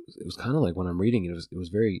 It was kind of like when I'm reading it was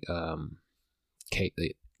very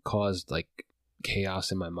it caused like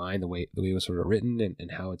chaos in my mind, the way it was sort of written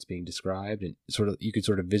and how it's being described, and sort of you could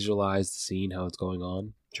sort of visualize the scene, how it's going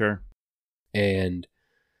on. Sure. And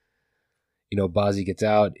Bozzy gets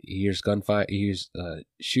out, he hears gunfire, he hears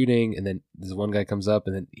shooting, and then this one guy comes up,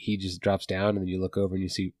 and then he just drops down, and then you look over and you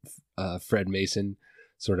see Fred Mason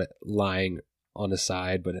sort of lying on his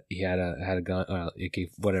side, but he had a gun,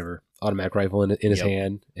 automatic rifle in his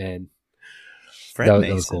hand, and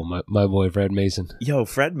that was cool. My boy Fred Mason. Yo,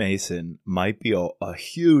 Fred Mason might be a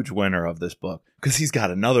huge winner of this book because he's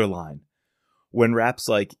got another line. When Rap's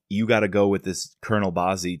like, you got to go with this Colonel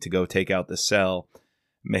Bozzy to go take out the cell,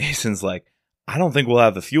 Mason's like, I don't think we'll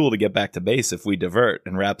have the fuel to get back to base if we divert.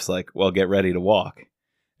 And Rap's like, well, get ready to walk.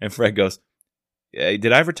 And Fred goes, hey,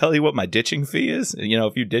 did I ever tell you what my ditching fee is?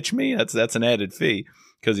 If you ditch me, that's an added fee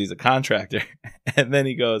because he's a contractor. And then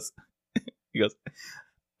he goes,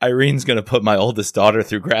 Irene's going to put my oldest daughter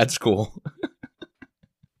through grad school.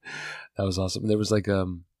 That was awesome. There was like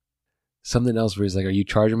something else where he's like, are you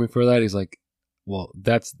charging me for that? He's like, well,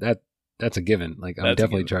 that's a given. Like, I'm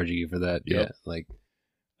definitely charging you for that. Yep. Yeah. Like,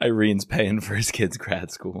 Irene's paying for his kid's grad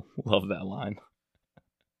school. Love that line.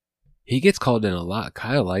 He gets called in a lot.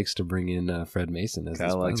 Kyle likes to bring in Fred Mason as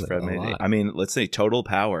Kyle likes Fred Mason. I mean, let's say Total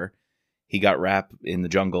Power. He got Rap in the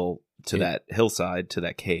jungle to that hillside, to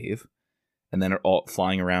that cave, and then are all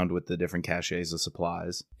flying around with the different caches of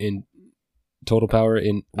supplies. In Total Power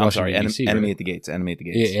in Washington, DC, Enemy at the Gates. Enemy at the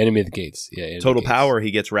Gates. Yeah, Enemy at the Gates. Yeah, Total Power, he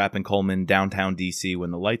gets Rap and Coleman downtown DC when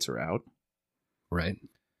the lights are out. Right.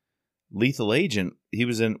 Lethal Agent,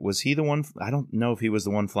 was he the one? I don't know if he was the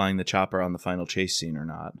one flying the chopper on the final chase scene or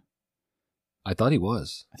not. I thought he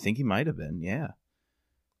was. I think he might have been, yeah.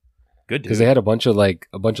 Good dude. Because they had a bunch of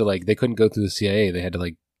they couldn't go through the CIA. They had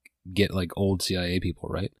to get old CIA people,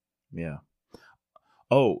 right? Yeah.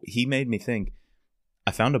 Oh, he made me think.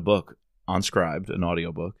 I found a book on Scribd, an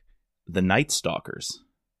audiobook, The Night Stalkers,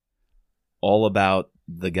 all about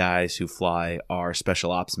the guys who fly our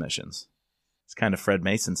special ops missions. It's kind of Fred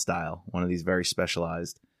Mason style, one of these very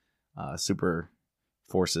specialized super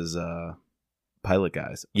forces pilot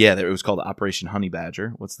guys. Yeah, it was called Operation Honey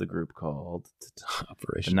Badger. What's the group called?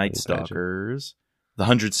 Operation The Night Stalkers. The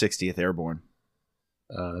 160th Airborne.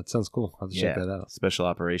 That sounds cool. I'll have to check that out. Special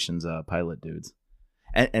operations pilot dudes.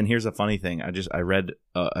 And here's a funny thing. I read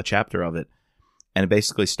a chapter of it, and it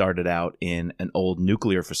basically started out in an old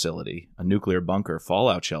nuclear facility, a nuclear bunker,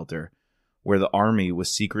 fallout shelter, where the Army was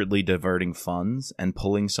secretly diverting funds and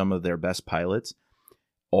pulling some of their best pilots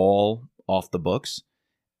all off the books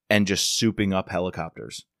and just souping up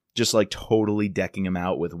helicopters. Just totally decking them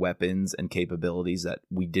out with weapons and capabilities that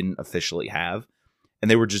we didn't officially have. And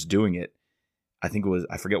they were just doing it. I think it was,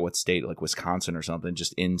 I forget what state, like Wisconsin or something,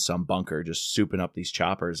 just in some bunker, just souping up these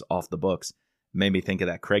choppers off the books. Made me think of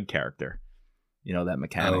that Craig character, that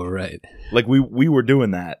mechanic. Oh, right. We were doing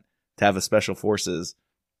that to have a special forces,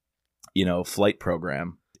 flight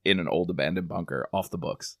program in an old abandoned bunker off the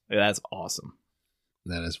books. That's awesome.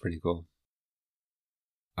 That is pretty cool.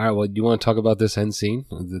 All right, well, do you want to talk about this end scene,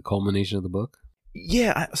 the culmination of the book?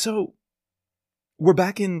 Yeah, so we're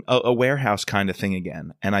back in a warehouse kind of thing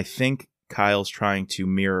again, and I think Kyle's trying to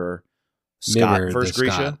mirror Scott versus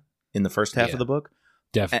Grisha in the first half of the book.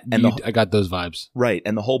 Definitely. I got those vibes. Right,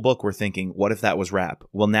 and the whole book we're thinking, what if that was Rap?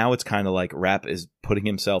 Well, now it's kind of like Rap is putting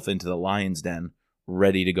himself into the lion's den,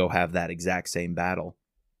 ready to go have that exact same battle.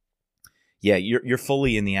 yeah, you're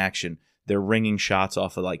fully in the action. They're ringing shots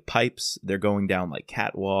off of like pipes. They're going down like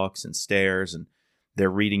catwalks and stairs, and they're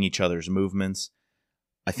reading each other's movements.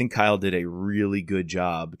 I think Kyle did a really good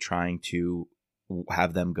job trying to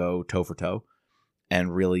have them go toe for toe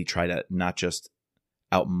and really try to not just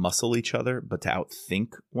outmuscle each other, but to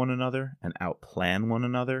outthink one another and outplan one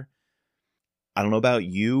another. I don't know about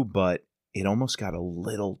you, but it almost got a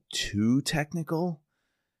little too technical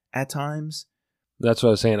at times. That's what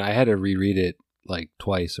I was saying. I had to reread it like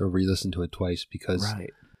twice or re-listen to it twice because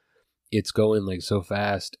it's going like so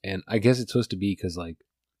fast. And I guess it's supposed to be because like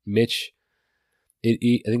Mitch, I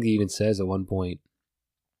think he even says at one point,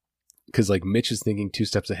 because like Mitch is thinking 2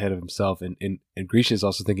 steps ahead of himself, and Grisha is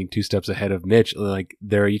also thinking 2 steps ahead of Mitch. Like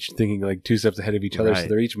they're each thinking like 2 steps ahead of each other, so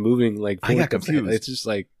they're each moving like 4 I got steps confused. ahead. It's just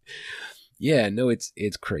like, yeah, no,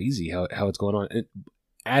 it's crazy how it's going on. And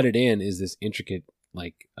added in is this intricate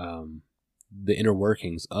like the inner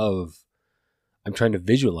workings of. I'm trying to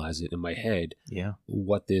visualize it in my head. Yeah,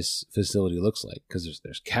 what this facility looks like, because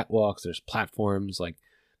there's catwalks, there's platforms. Like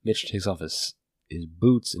Mitch takes off his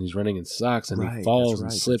boots and he's running in socks and he falls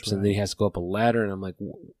and slips and then he has to go up a ladder. And I'm like,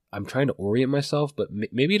 I'm trying to orient myself, but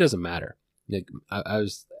maybe it doesn't matter. Like I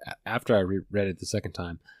was after I read it the second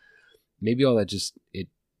time, maybe all that just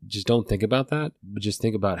don't think about that, but just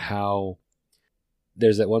think about how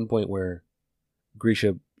there's at one point where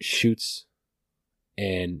Grisha shoots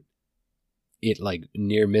and it like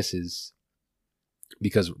near misses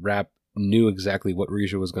because Rapp knew exactly what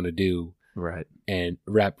Grisha was going to do. Right. And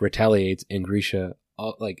Rapp retaliates and Grisha,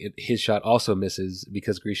 his shot also misses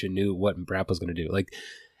because Grisha knew what Rapp was going to do. Like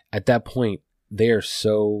at that point, they are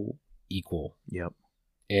so equal. Yep.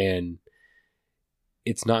 And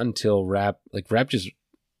it's not until Rapp just,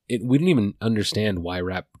 we didn't even understand why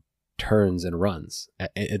Rapp turns and runs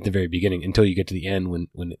at the very beginning until you get to the end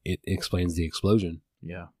when it explains the explosion.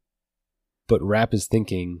 Yeah. But Rapp is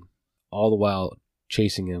thinking all the while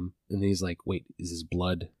chasing him, and then he's like, wait, is this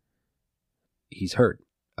blood? He's hurt.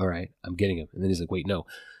 All right, I'm getting him. And then he's like, wait, no,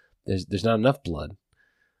 there's not enough blood.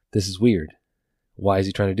 This is weird. Why is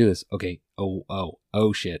he trying to do this? Okay,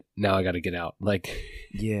 oh shit, now I got to get out. Like,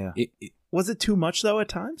 yeah. Was it too much, though, at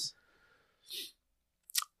times?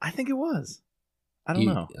 I think it was. I don't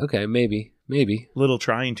know. Okay, maybe. Little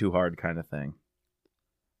trying too hard kind of thing.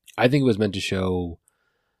 I think it was meant to show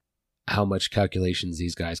how much calculations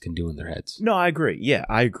these guys can do in their heads. No, I agree. Yeah,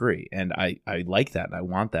 I agree. And I like that. And I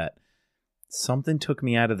want that. Something took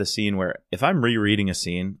me out of the scene where if I'm rereading a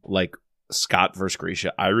scene like Scott versus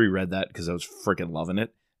Grisha, I reread that because I was freaking loving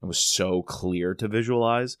it. It was so clear to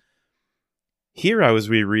visualize. Here I was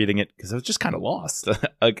rereading it because I was just kind of lost.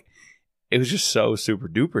 Like it was just so super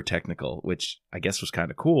duper technical, which I guess was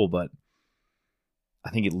kind of cool, but I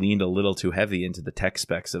think it leaned a little too heavy into the tech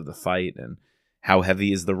specs of the fight. And how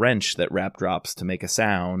heavy is the wrench that Rapp drops to make a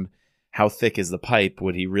sound? How thick is the pipe?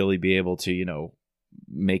 Would he really be able to,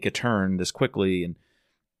 make a turn this quickly? And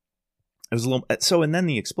it was a little. So, and then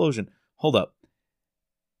the explosion. Hold up.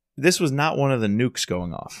 This was not one of the nukes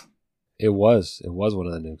going off. It was one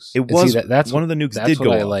of the nukes. It was. That's one of the nukes did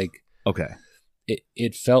go off. Like. Okay.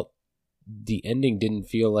 It felt. The ending didn't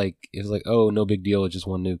feel like it was like, oh, no big deal. It's just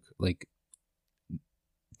one nuke. Like.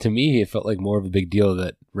 To me, it felt like more of a big deal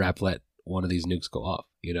that Rapp let one of these nukes go off,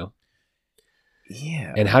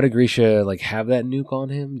 Yeah. And how did Grisha have that nuke on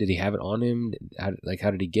him? Did he have it on him? How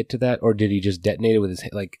did he get to that? Or did he just detonate it with his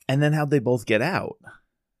And then how'd they both get out?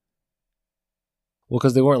 Well,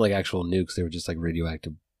 because they weren't actual nukes. They were just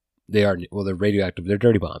radioactive. They're radioactive. They're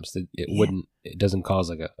dirty bombs. It doesn't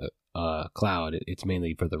cause a cloud. It's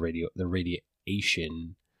mainly for the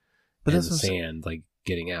radiation, but and the sand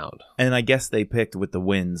getting out. And I guess they picked with the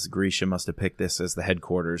winds. Grisha must have picked this as the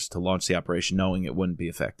headquarters to launch the operation, knowing it wouldn't be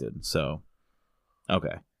affected. So,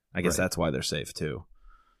 okay, I guess that's why they're safe too.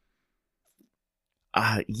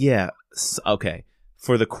 Yeah. Okay.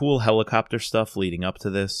 For the cool helicopter stuff leading up to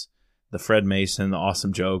this, the Fred Mason, the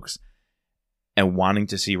awesome jokes, and wanting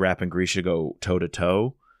to see Rapp and Grisha go toe to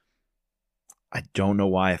toe, I don't know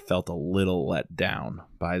why I felt a little let down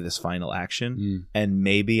by this final action. And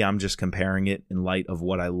maybe I'm just comparing it in light of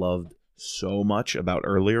what I loved so much about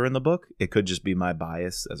earlier in the book. It could just be my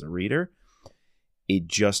bias as a reader. It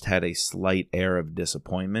just had a slight air of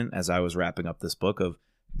disappointment as I was wrapping up this book of,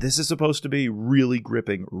 this is supposed to be really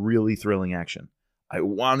gripping, really thrilling action. I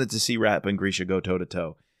wanted to see Rapp and Grisha go toe to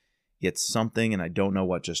toe. Yet something, and I don't know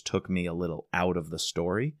what, just took me a little out of the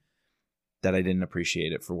story, that I didn't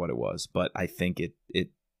appreciate it for what it was. But I think it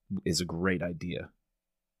is a great idea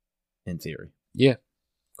in theory. Yeah,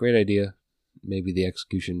 great idea. Maybe the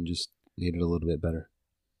execution just needed a little bit better.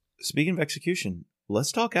 Speaking of execution,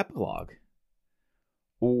 let's talk epilogue.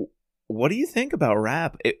 what do you think about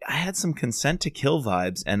Rap? I had some Consent to Kill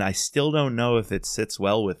vibes, and I still don't know if it sits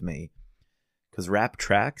well with me. Because Rap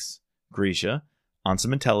tracks Grisha on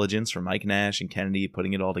some intelligence from Mike Nash and Kennedy,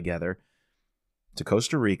 putting it all together, to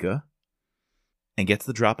Costa Rica, and gets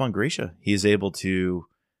the drop on Grisha. He is able to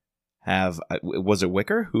have, was it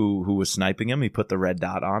Wicker who was sniping him? He put the red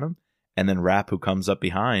dot on him, and then Rap, who comes up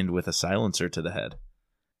behind with a silencer to the head.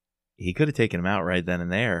 He could have taken him out right then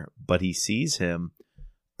and there, but he sees him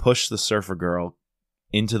push the surfer girl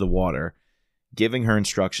into the water, giving her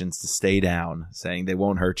instructions to stay down, saying they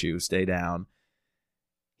won't hurt you, stay down.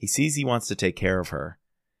 He sees he wants to take care of her.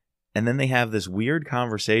 And then they have this weird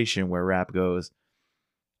conversation where Rap goes,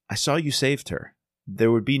 I saw you saved her.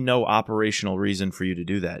 There would be no operational reason for you to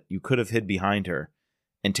do that. You could have hid behind her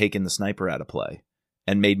and taken the sniper out of play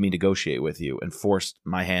and made me negotiate with you and forced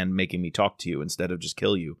my hand making me talk to you instead of just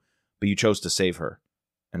kill you. But you chose to save her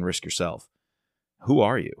and risk yourself. Who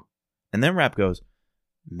are you? And then Rap goes,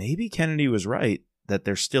 maybe Kennedy was right that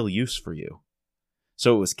there's still use for you.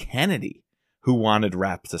 So it was Kennedy who wanted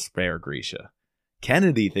Rap to spare Grisha.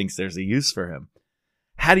 Kennedy thinks there's a use for him.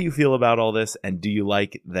 How do you feel about all this? And do you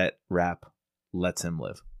like that Rap lets him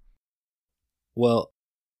live? Well,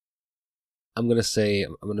 I'm going to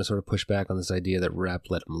sort of push back on this idea that Rap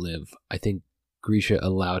let him live. I think Grisha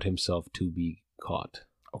allowed himself to be caught.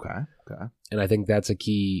 Okay. And I think that's a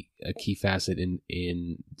key facet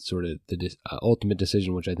in sort of the ultimate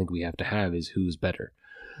decision, which I think we have to have, is who's better,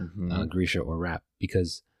 Grisha or Rap,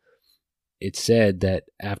 because it's said that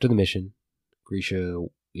after the mission, Grisha,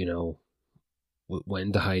 went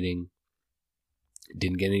into hiding,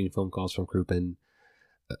 didn't get any phone calls from Krupin,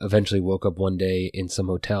 eventually woke up one day in some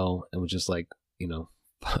hotel and was just like,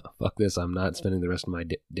 fuck this, I'm not spending the rest of my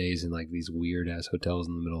days in like these weird ass hotels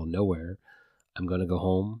in the middle of nowhere. I'm going to go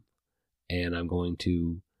home and I'm going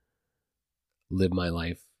to live my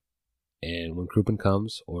life. And when Krupin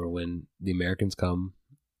comes or when the Americans come,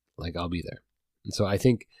 like, I'll be there. And so I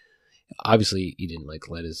think, obviously, he didn't like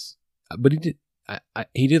let his, but he did.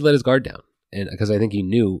 He did let his guard down, and because I think he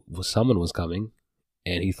knew someone was coming,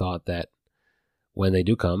 and he thought that when they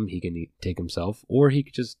do come, he can take himself, or he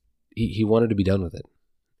could just he wanted to be done with it,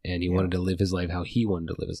 and he wanted to live his life how he wanted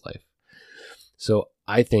to live his life. So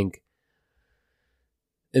I think,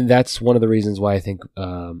 and that's one of the reasons why I think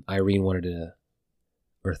Irene wanted to,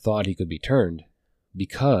 or thought he could be turned,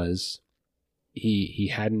 because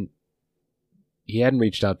he hadn't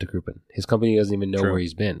reached out to Krupin. His company doesn't even know where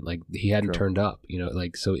he's been. Like, he hadn't turned up,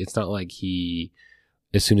 so it's not like he,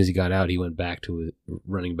 as soon as he got out, he went back to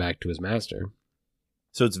running back to his master.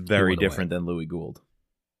 So it's very different than Louis Gould.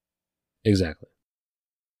 Exactly.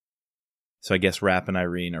 So I guess Rap and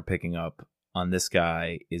Irene are picking up on this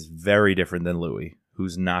guy is very different than Louis,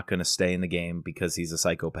 who's not going to stay in the game because he's a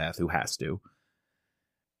psychopath who has to.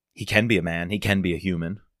 He can be a man. He can be a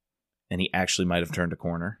human. And he actually might have turned a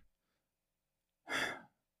corner.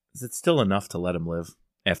 Is it still enough to let him live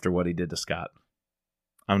after what he did to Scott?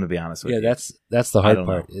 I'm going to be honest with you. Yeah, that's the hard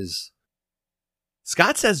part. Is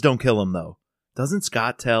Scott says don't kill him, though. Doesn't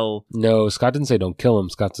Scott tell... No, Scott didn't say don't kill him.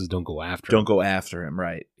 Scott says don't go after him. Don't go after him,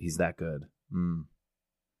 right. He's that good.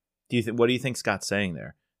 What do you think Scott's saying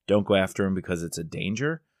there? Don't go after him because it's a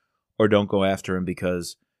danger? Or don't go after him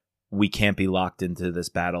because we can't be locked into this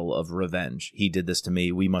battle of revenge? He did this to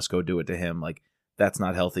me. We must go do it to him. Like, that's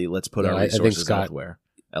not healthy. Let's put our resources elsewhere.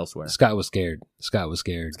 Scott was scared. Scott,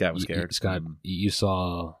 you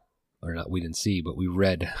saw, or not, we didn't see, but we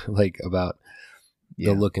read like about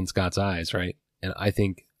the look in Scott's eyes, right? And I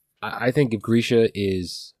think if Grisha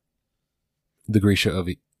is the Grisha of,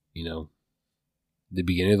 the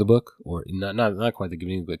beginning of the book, or not quite the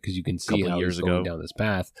beginning of the book, because you can see how he's going down this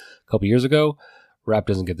path. A couple years ago, Rap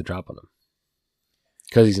doesn't get the drop on him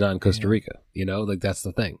because he's not in Costa Rica. Like, that's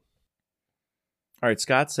the thing. All right,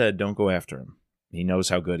 Scott said don't go after him. He knows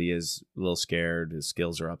how good he is, a little scared, his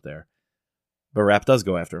skills are up there. But Rap does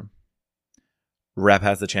go after him. Rap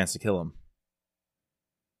has the chance to kill him.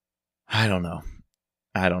 I don't know.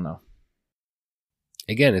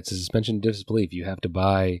 Again, it's a suspension of disbelief. You have to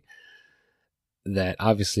buy that.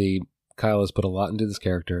 Obviously, Kyle has put a lot into this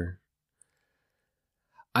character.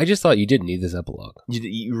 I just thought you didn't need this epilogue.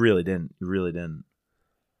 You really didn't. You really didn't.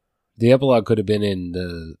 The epilogue could have been in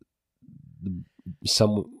the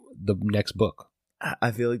next book.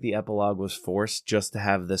 I feel like the epilogue was forced just to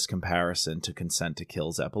have this comparison to Consent to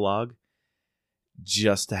Kill's epilogue.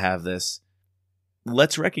 Just to have this.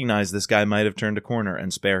 Let's recognize this guy might have turned a corner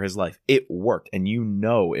and spare his life. It worked. And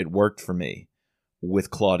it worked for me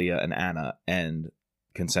with Claudia and Anna and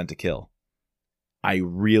Consent to Kill. I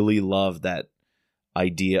really love that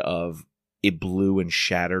idea of it blew and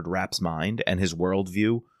shattered Rap's mind and his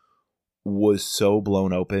worldview was so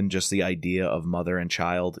blown open, just the idea of mother and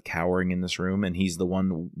child cowering in this room, and he's the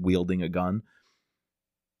one wielding a gun.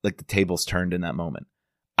 Like, the tables turned in that moment.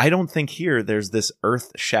 I don't think here there's this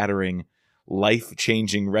earth-shattering,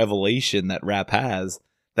 life-changing revelation that Rapp has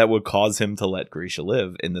that would cause him to let Grisha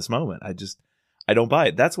live in this moment. I don't buy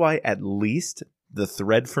it. That's why at least the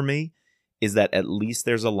thread for me is that at least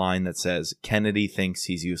there's a line that says Kennedy thinks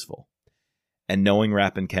he's useful. And knowing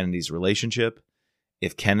Rapp and Kennedy's relationship,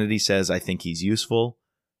 if Kennedy says, I think he's useful,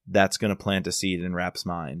 that's going to plant a seed in Rapp's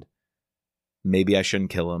mind. Maybe I shouldn't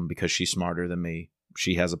kill him because she's smarter than me.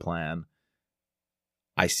 She has a plan.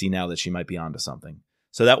 I see now that she might be onto something.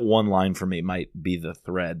 So that one line for me might be the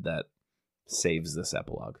thread that saves this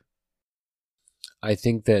epilogue. I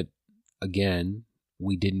think that, again,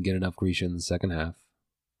 we didn't get enough Grisha in the second half,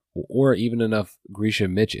 or even enough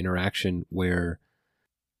Grisha-Mitch interaction where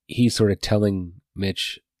he's sort of telling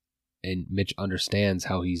Mitch, and Mitch understands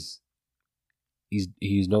how he's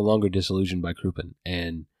no longer disillusioned by Krupin,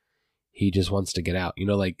 and he just wants to get out. You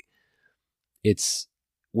know, like, it's,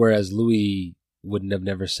 whereas Louis would have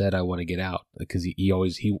never said, I want to get out, because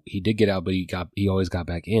he did get out, but he always got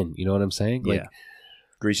back in. You know what I'm saying? Yeah. Like,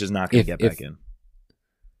 Grisha's not going to get back in.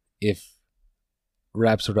 If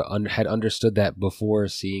Rapp sort of had understood that before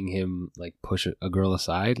seeing him like push a girl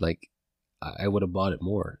aside, like, I would have bought it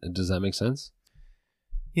more. Does that make sense?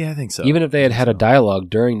 Yeah, I think so. Even if they had a dialogue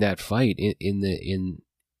during that fight in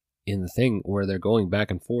the thing where they're going back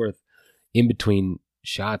and forth in between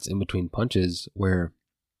shots, in between punches, where,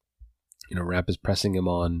 you know, Rapp is pressing him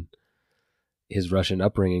on his Russian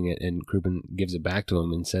upbringing, and Krupin gives it back to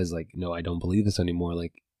him and says, like, no, I don't believe this anymore.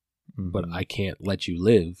 Like, but I can't let you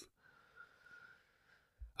live.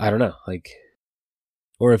 I don't know, like,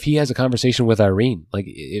 or if he has a conversation with Irene, like,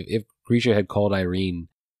 if Grisha had called Irene,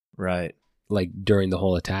 right, like, during the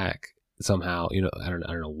whole attack somehow, you know, I don't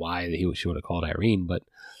know why she would have called Irene, but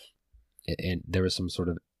and there was some sort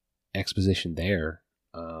of exposition there,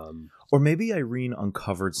 or maybe Irene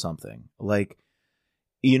uncovered something. Like,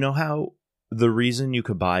 you know how the reason you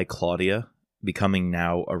could buy Claudia becoming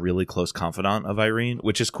now a really close confidant of Irene,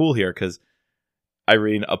 which is cool here because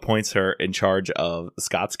Irene appoints her in charge of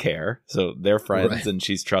Scott's care, so they're friends, right, and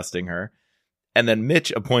she's trusting her. And then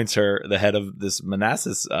Mitch appoints her the head of this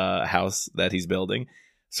Manassas house that he's building.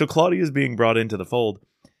 So Claudia is being brought into the fold.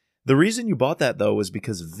 The reason you bought that, though, was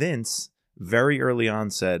because Vince very early on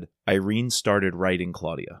said Irene started writing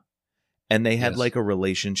Claudia. And they had like a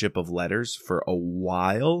relationship of letters for a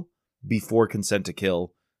while before Consent to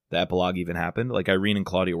Kill, the epilogue, even happened. Like, Irene and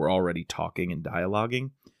Claudia were already talking and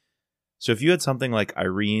dialoguing. So if you had something like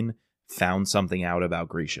Irene found something out about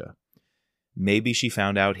Grisha, maybe she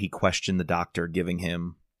found out he questioned the doctor giving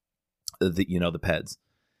him the peds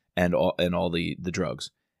and all the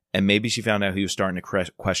drugs. And maybe she found out he was starting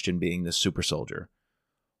to question being this super soldier.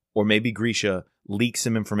 Or maybe Grisha leaks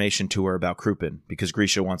some information to her about Krupin because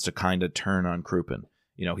Grisha wants to kind of turn on Krupin.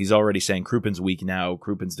 You know, he's already saying Krupin's weak now,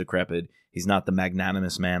 Krupin's decrepit, he's not the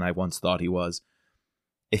magnanimous man I once thought he was.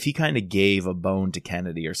 If he kind of gave a bone to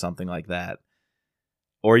Kennedy or something like that,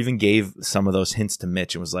 or even gave some of those hints to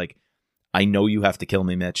Mitch and was like, I know you have to kill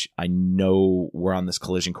me, Mitch. I know we're on this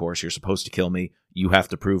collision course. You're supposed to kill me. You have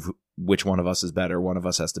to prove which one of us is better. One of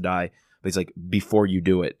us has to die. But he's like, before you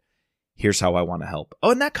do it, here's how I want to help.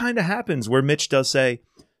 Oh, and that kind of happens where Mitch does say,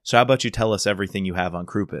 so how about you tell us everything you have on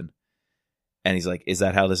Krupin? And he's like, is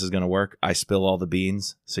that how this is going to work? I spill all the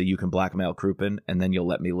beans so you can blackmail Krupin and then you'll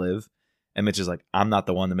let me live? And Mitch is like, I'm not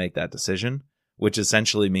the one to make that decision, which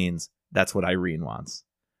essentially means that's what Irene wants.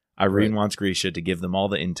 Irene wants Grisha to give them all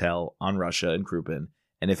the intel on Russia and Krupin,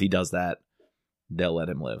 and if he does that, they'll let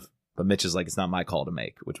him live. But Mitch is like, it's not my call to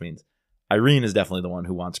make, which means Irene is definitely the one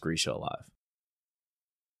who wants Grisha alive.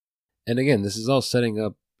 And again, this is all setting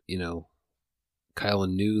up, you know, Kyle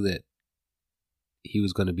knew that he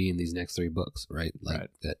was going to be in these next 3 books, right?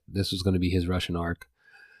 Like, that this was going to be his Russian arc.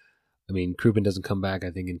 I mean, Krupin doesn't come back,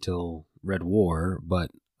 I think, until Red War,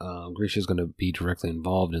 but Grisha is going to be directly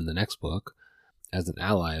involved in the next book as an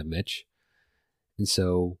ally of Mitch. And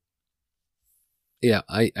so, yeah,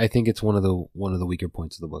 I think it's one of the weaker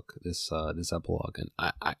points of the book, this epilogue. And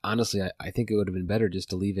I honestly, I think it would have been better just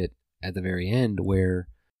to leave it at the very end where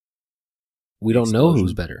we don't know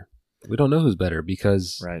who's better. We don't know who's better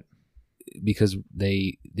because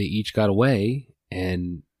they each got away,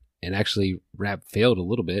 and actually Rapp failed a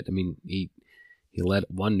little bit. I mean, he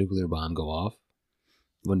let one nuclear bomb go off,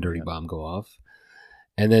 one dirty bomb go off,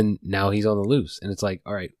 and then now he's on the loose. And it's like,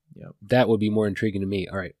 all right, that would be more intriguing to me.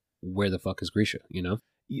 All right, where the fuck is Grisha, you know?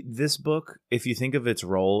 This book, if you think of its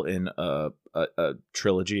role in a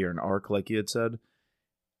trilogy or an arc, like you had said,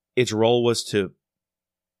 its role was to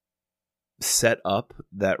set up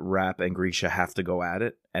that Rap and Grisha have to go at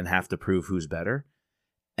it and have to prove who's better.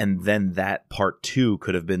 And then that part 2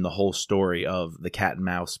 could have been the whole story of the cat and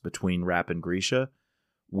mouse between Rap and Grisha,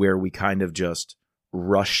 where we kind of just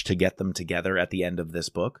rush to get them together at the end of this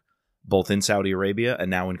book, both in Saudi Arabia and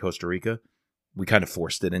now in Costa Rica. We kind of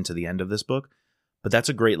forced it into the end of this book. But that's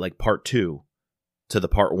a great like part 2 to the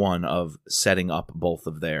part 1 of setting up both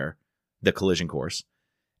of the collision course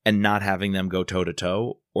and not having them go toe to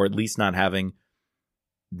toe, or at least not having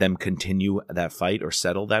them continue that fight or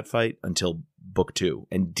settle that fight until book 2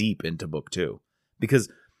 and deep into book 2. Because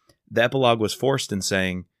the epilogue was forced in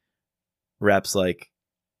saying, Rap's like,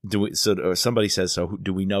 or somebody says, so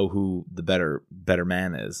do we know who the better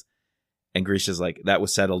man is? And Grisha's like, that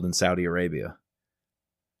was settled in Saudi Arabia.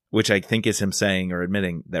 Which I think is him saying or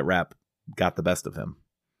admitting that Rap got the best of him.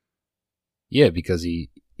 Yeah, because he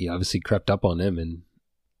obviously crept up on him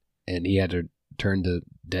and he had to turn to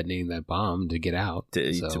detonating that bomb to get out.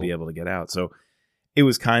 To be able to get out. So it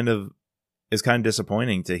was kind of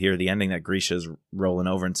disappointing to hear the ending that Grisha's rolling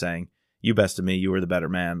over and saying, you bested me, you were the better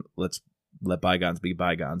man, let's let bygones be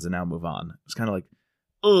bygones and now move on. It was kind of like,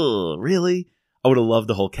 oh, really? I would have loved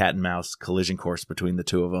the whole cat and mouse collision course between the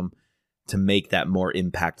two of them to make that more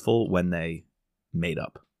impactful when they made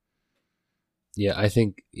up. Yeah, I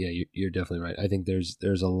think you're definitely right. I think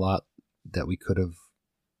there's a lot that we could have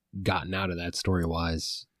gotten out of that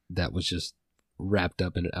story-wise that was just wrapped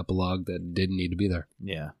up in an epilogue that didn't need to be there.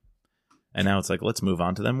 Yeah. And now it's like, let's move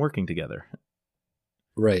on to them working together.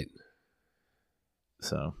 Right.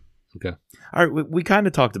 So. Okay. All right, we kind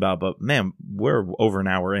of talked about, but man, we're over an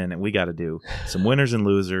hour in and we got to do some winners and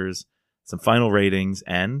losers, some final ratings,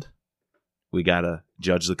 and we got to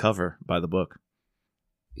judge the cover by the book.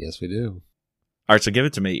 Yes, we do. All right, so give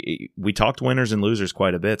it to me. We talked winners and losers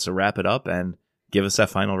quite a bit, so wrap it up and give us that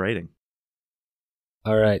final rating.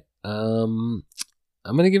 All right. I'm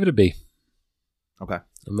going to give it a B. Okay.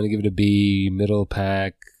 I'm going to give it a B, middle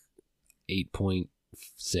pack, 8.6.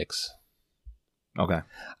 Okay.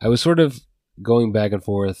 I was sort of going back and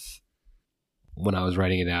forth when I was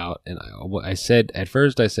writing it out, and I said at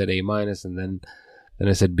first I said A-, and then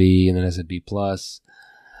I said B, and then I said B+.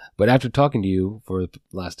 But after talking to you for the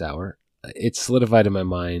last hour, it solidified in my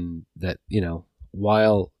mind that,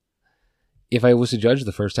 while if I was to judge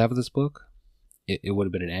the first half of this book, it would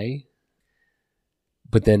have been an A.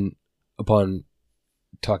 But then upon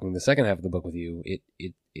talking the second half of the book with you, it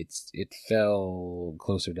fell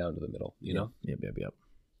closer down to the middle, you know? Yep.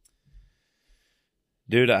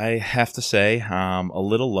 Dude, I have to say, a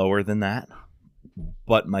little lower than that.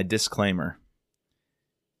 But my disclaimer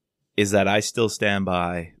is that I still stand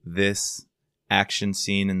by this action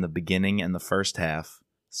scene in the beginning and the first half,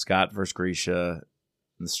 Scott versus Grisha,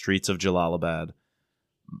 in the streets of Jalalabad,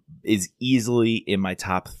 is easily in my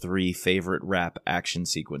top 3 favorite Rap action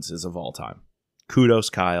sequences of all time. Kudos,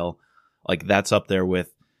 Kyle. Like, that's up there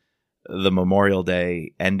with the Memorial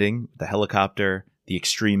Day ending, the helicopter, the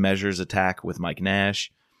Extreme Measures attack with Mike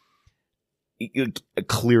Nash.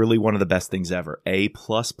 Clearly one of the best things ever. A++++++.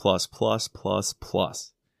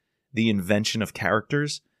 The invention of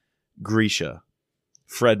characters, Grisha,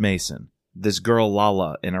 Fred Mason, this girl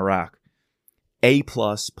Lala in Iraq. A+++++++.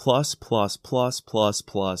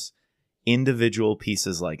 Individual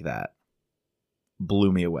pieces like that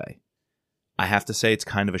blew me away. I have to say it's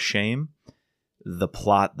kind of a shame. The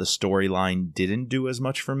plot, the storyline didn't do as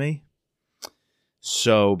much for me.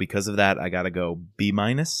 So because of that, I got to go B-,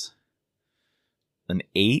 an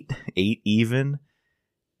 8 even.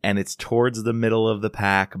 And it's towards the middle of the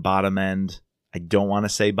pack, bottom end. I don't want to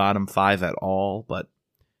say bottom 5 at all, but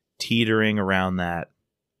teetering around that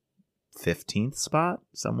 15th spot,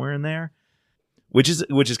 somewhere in there. Which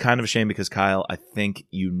is kind of a shame because, Kyle, I think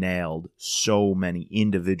you nailed so many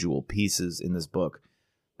individual pieces in this book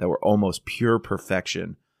that were almost pure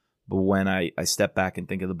perfection. But when I step back and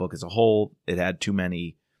think of the book as a whole, it had too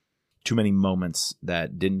many moments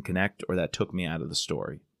that didn't connect or that took me out of the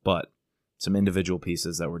story. But some individual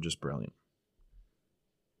pieces that were just brilliant.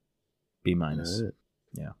 B-.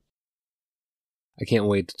 Yeah. I can't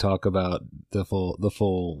wait to talk about the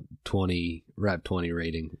full 20 Rap 20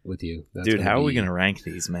 rating with you. Dude, how are we going to rank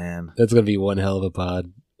these, man? That's going to be one hell of a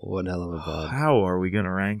pod. One hell of a pod. How are we going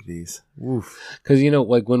to rank these? Oof. Because,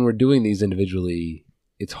 like when we're doing these individually,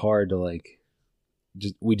 it's hard to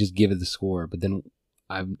we just give it the score. But then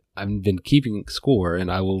I've been keeping score,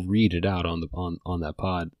 and I will read it out on that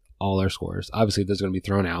pod, all our scores. Obviously, there's going to be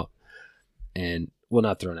thrown out, and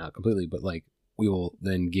not thrown out completely, but we will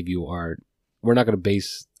then give you we're not going to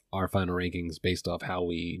base our final rankings based off how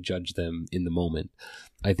we judge them in the moment.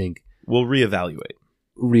 I think we'll reevaluate.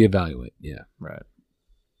 Yeah. Right.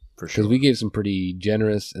 for sure. Because we gave some pretty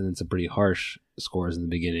generous and then some pretty harsh scores in the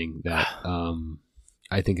beginning that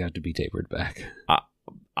I think have to be tapered back.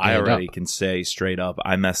 I already can say straight up,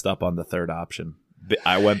 I messed up on the third option.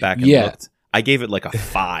 I went back and looked. I gave it like a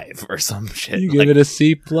 5 or some shit. You give it a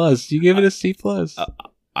C+. You give it a C+.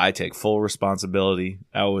 I take full responsibility.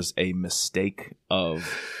 That was a mistake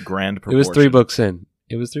of grand proportion. It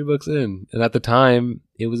was 3 books in. And at the time,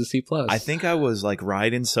 it was a C+. I think I was like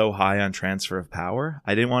riding so high on transfer of power.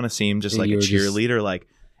 I didn't want to seem just like a cheerleader, like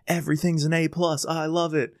everything's an A+. Oh, I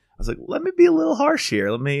love it. I was like, let me be a little harsh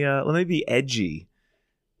here. Let me be edgy.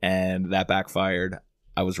 And that backfired.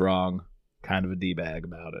 I was wrong. Kind of a D-bag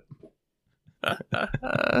about it.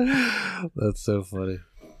 That's so funny.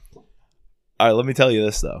 All right, let me tell you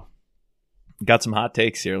this, though. Got some hot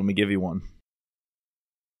takes here. Let me give you one.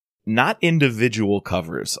 Not individual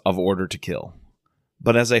covers of Order to Kill,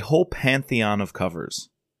 but as a whole pantheon of covers.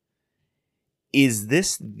 Is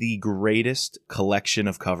this the greatest collection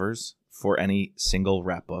of covers for any single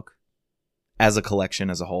rap book? As a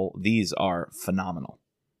collection as a whole, these are phenomenal.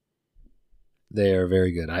 They are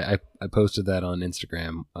very good. I posted that on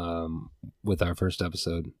Instagram with our first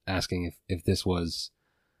episode, asking if this was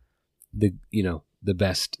the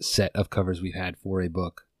best set of covers we've had for a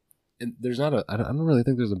book. And there's not I don't really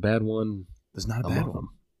think there's a bad one. There's not a bad one.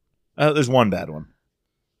 There's one bad one.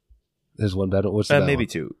 There's one bad one. What's the bad maybe one?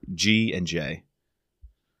 2. G and J.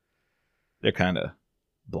 They're kind of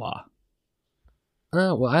blah.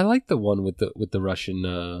 Well, I like the one with the Russian.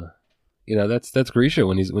 That's Grisha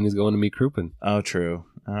when he's going to meet Krupin. Oh, true.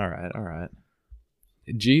 All right.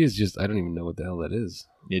 G is just, I don't even know what the hell that is.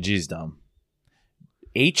 Yeah, G's dumb.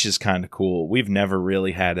 H is kind of cool. We've never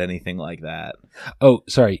really had anything like that. Oh,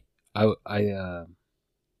 sorry.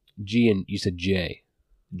 G and you said J.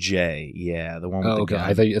 J, yeah, the one with the okay. gun.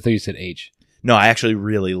 I thought you said H. No, I actually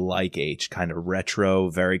really like H. Kind of retro,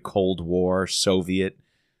 very Cold War, Soviet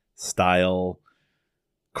style,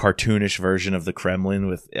 cartoonish version of the Kremlin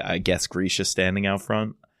with, I guess, Grisha standing out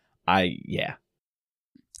front. Yeah.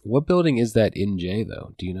 What building is that in J,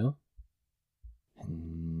 though? Do you know?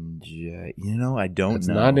 J, I don't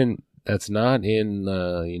know. That's not in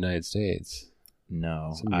the United States.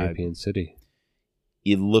 No. Some European city.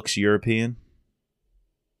 It looks European.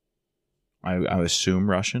 I assume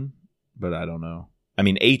Russian, but I don't know. I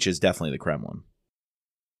mean, H is definitely the Kremlin.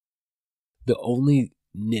 The only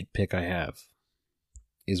nitpick I have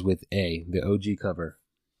is with A, the OG cover.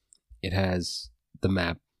 It has the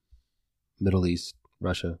map, Middle East,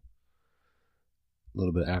 Russia, a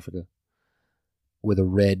little bit of Africa, with a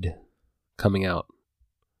red coming out.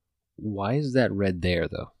 Why is that red there,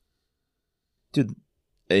 though? Dude,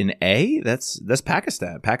 in A, that's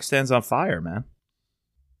Pakistan. Pakistan's on fire, man.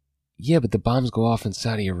 Yeah, but the bombs go off in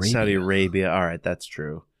Saudi Arabia. Saudi Arabia, all right, that's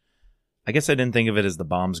true. I guess I didn't think of it as the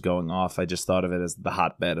bombs going off. I just thought of it as the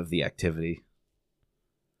hotbed of the activity.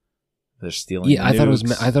 They're stealing. Yeah, the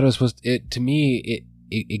nukes. I thought it was supposed to, to me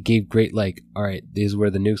it gave great, like, all right, this is where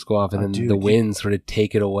the nukes go off, and then the winds sort of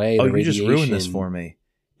take it away. Oh, you just ruined this for me.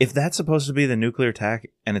 If that's supposed to be the nuclear attack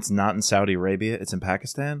and it's not in Saudi Arabia, it's in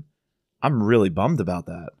Pakistan, I'm really bummed about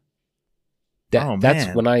that.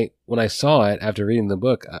 That's when I saw it after reading the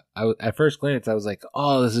book. I at first glance I was like,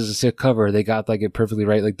 "Oh, this is a sick cover. They got like it perfectly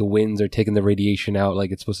right. Like the winds are taking the radiation out.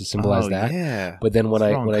 Like it's supposed to symbolize that." Yeah. But then when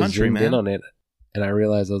I zoomed in on it, and I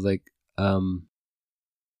realized I was like,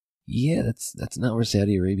 "Yeah, that's not where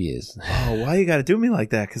Saudi Arabia is." Oh, why you got to do me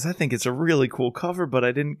like that? Because I think it's a really cool cover, but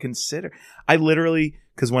I didn't consider. I literally,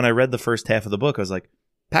 because when I read the first half of the book, I was like,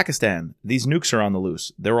 Pakistan, these nukes are on the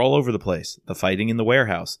loose. They're all over the place. The fighting in the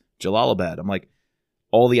warehouse, Jalalabad. I'm like,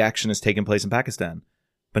 all the action is taking place in Pakistan.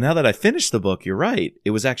 But now that I finished the book, you're right.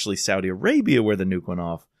 It was actually Saudi Arabia where the nuke went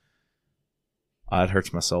off. It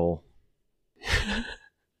hurts my soul.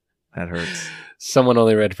 That hurts. Someone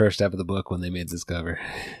only read first half of the book when they made this cover.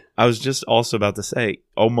 I was just also about to say,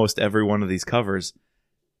 almost every one of these covers,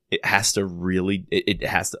 it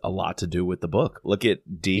has a lot to do with the book. Look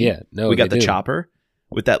at D. Yeah, no, we got the chopper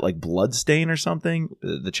with that like blood stain or something.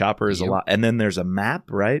 The chopper is a lot. And then there's a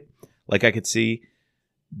map, right? Like I could see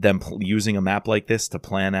them using a map like this to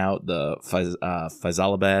plan out the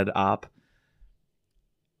Faisalabad op.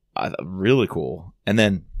 Really cool. And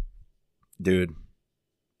then, dude,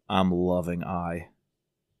 I'm loving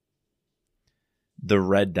the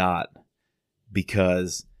red dot,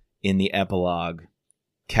 because in the epilogue,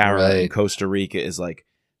 Kara in Costa Rica is like,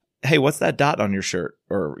 "Hey, what's that dot on your shirt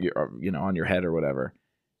or on your head or whatever?"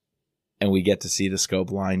 And we get to see the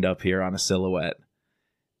scope lined up here on a silhouette.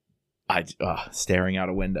 Staring out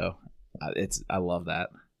a window. I love that.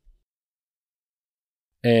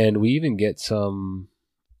 And we even get some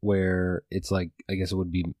where it's like, I guess it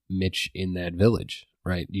would be Mitch in that village,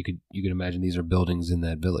 right? You could imagine these are buildings in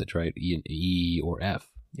that village, right? E or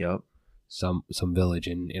F. Yep. Some village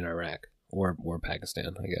in Iraq or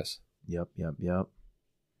Pakistan, I guess. Yep.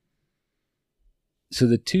 So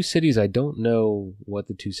the two cities, I don't know what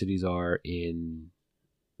the two cities are in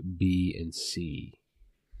B and C.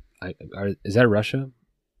 Is that Russia?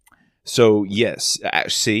 So yes,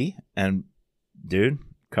 C, and dude,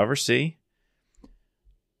 cover C.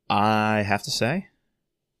 I have to say,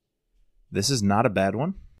 this is not a bad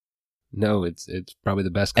one. No, it's probably the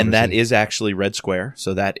best cover And that C. is actually Red Square,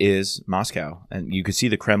 so that is Moscow. And you can see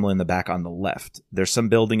the Kremlin in the back on the left. There's some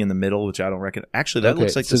building in the middle, which I don't reckon. Actually, that Okay,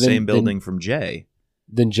 looks like so the then- same building from J.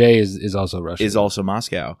 Then J is also Russia. Is also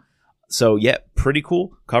Moscow. So, yeah, pretty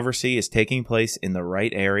cool. Cover C is taking place in the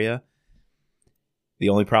right area. The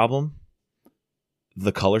only problem,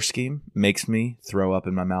 the color scheme makes me throw up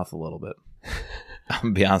in my mouth a little bit. I'm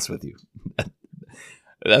going to be honest with you.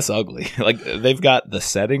 That's ugly. Like, they've got the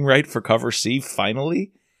setting right for cover C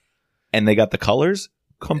finally, and they got the colors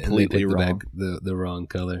completely And they wrong. picked the wrong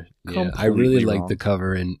color. Yeah, I Completely really like wrong. the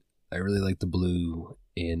cover, and I really like the blue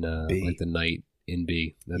in B. like the night in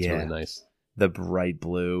B. That's Yeah. really nice. The bright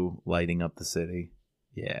blue lighting up the city.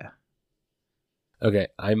 Yeah. Okay,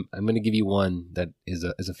 I'm going to give you one that is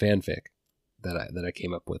a fanfic that I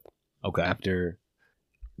came up with. Okay. After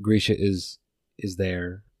Grisha is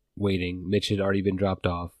there waiting. Mitch had already been dropped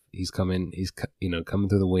off. He's coming. He's coming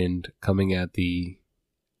through the wind, coming at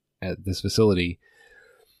this facility,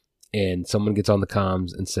 and someone gets on the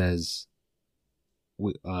comms and says,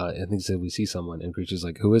 I think it said, "We see someone," and Grisha's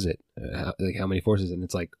like, "Who is it? How many forces?" And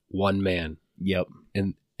it's like one man. Yep.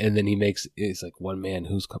 And then it's like one man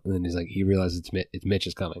who's coming. And then he's like, he realizes it's Mitch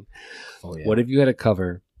is coming. Oh, yeah. What if you had a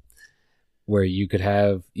cover where you could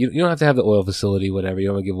have, you don't have to have the oil facility, whatever, you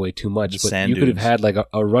don't want to give away too much, The but sand you could have dunes. had like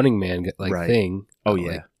a Running Man like Right. thing. Oh, like-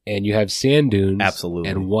 yeah. and you have sand dunes. Absolutely.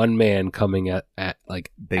 And one man coming at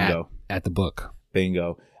like Bingo. at the book.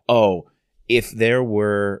 Bingo. Oh, if there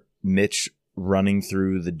were Mitch running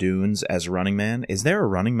through the dunes as Running Man, is there a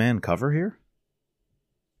Running Man cover here?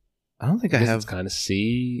 I don't think I guess have. it's kind of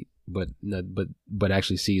C, but no, but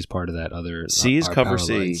actually C is part of that other C is our cover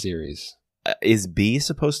Powerline C. series. Is B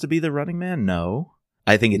supposed to be the Running Man? No.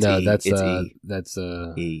 I think it's No, E. that's it's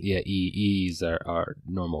E. E. Yeah, E's our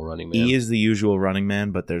normal Running Man. E is the usual Running Man,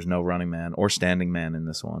 but there's no Running Man or Standing Man in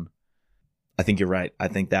this one. I think you're right. I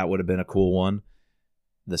think that would have been a cool one.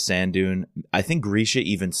 The sand dune. I think Grisha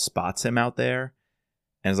even spots him out there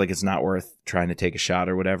and is like, it's not worth trying to take a shot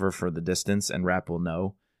or whatever for the distance, and Rap will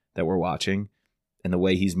know that we're watching. And the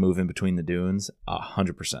way he's moving between the dunes,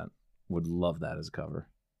 100% would love that as a cover.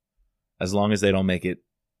 As long as they don't make it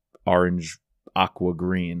orange, aqua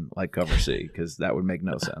green like cover C, because that would make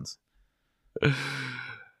no sense.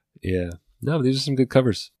 Yeah. No, these are some good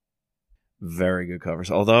covers. Very good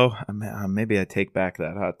covers. Although, maybe I take back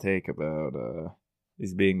that hot take about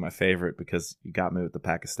these being my favorite, because you got me with the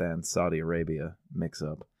Pakistan Saudi Arabia mix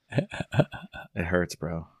up. It hurts,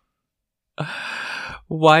 bro.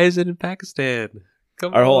 Why is it in Pakistan?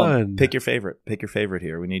 Come All right, hold on. Pick your favorite. Pick your favorite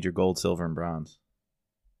here. We need your gold, silver, and bronze.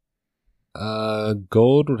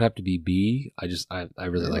 Gold would have to be B. I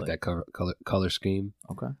really like Really? that color scheme.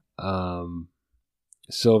 Okay.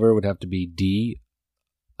 Silver would have to be D.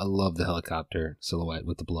 I love the helicopter silhouette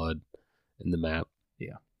with the blood and the map.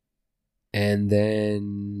 Yeah. And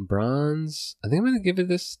then bronze, I think I'm gonna give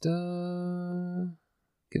this to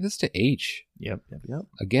H. Yep.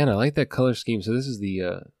 Again, I like that color scheme. So this is the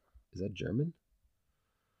is that German?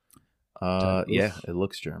 Yeah, it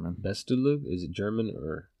looks German. Bestelug? Is it German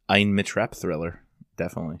or Ein Mitrap thriller.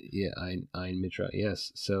 Definitely. yeah, Ein Mitra?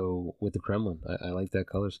 Yes. So with the Kremlin, I like that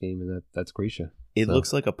color scheme, and that's Grisha. It So-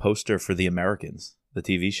 looks like a poster for The Americans, the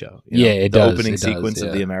TV show. Yeah, it the does, opening it does, sequence of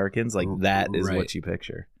yeah. The Americans, like that is Right. what you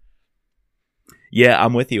picture. Yeah,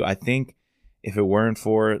 I'm with you. I think if it weren't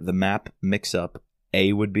for the map mix-up,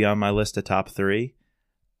 A would be on my list of top 3.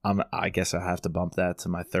 I guess I have to bump that to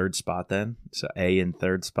my third spot then. So A in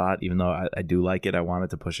third spot, even though I do like it, I wanted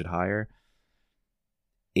to push it higher.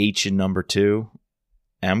 H in number 2.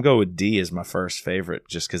 And I'm going with D as my first favorite,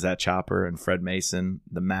 just because that chopper and Fred Mason,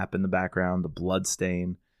 the map in the background, the blood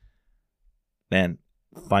stain. Man,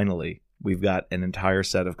 finally, we've got an entire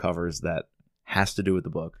set of covers that has to do with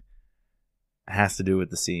the book, has to do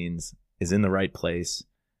with the scenes, is in the right place,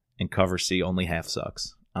 and cover C only half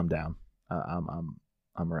sucks. I'm down. I'm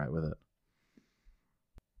all right with it.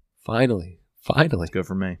 Finally. It's good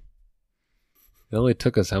for me. It only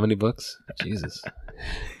took us how many books? Jesus.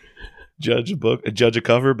 Judge a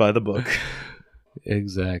cover by the book.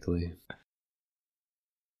 Exactly.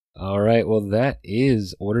 All right, well, that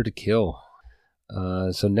is Order to Kill.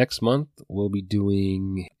 So next month, we'll be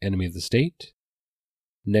doing Enemy of the State.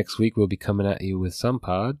 Next week, we'll be coming at you with some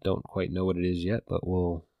pod. Don't quite know what it is yet, but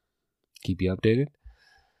we'll keep you updated.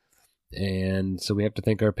 And so we have to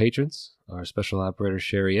thank our patrons, our special operator,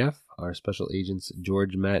 Sherry F., our special agents,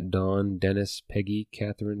 George, Matt, Dawn, Dennis, Peggy,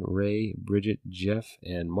 Catherine, Ray, Bridget, Jeff,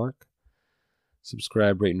 and Mark.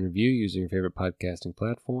 Subscribe, rate, and review using your favorite podcasting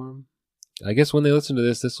platform. I guess when they listen to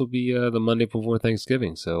this will be the Monday before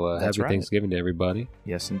Thanksgiving. So happy Thanksgiving to everybody.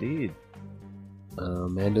 Yes, indeed.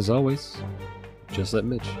 And as always, just let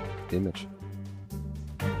Mitch be Mitch.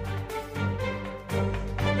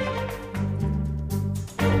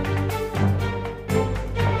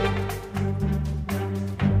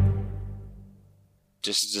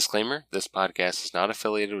 Just a disclaimer, this podcast is not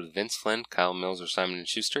affiliated with Vince Flynn, Kyle Mills, or Simon &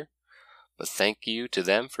 Schuster, but thank you to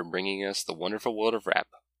them for bringing us the wonderful world of rap.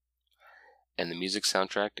 And the music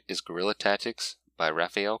soundtrack is Guerrilla Tactics by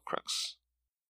Raphael Crux.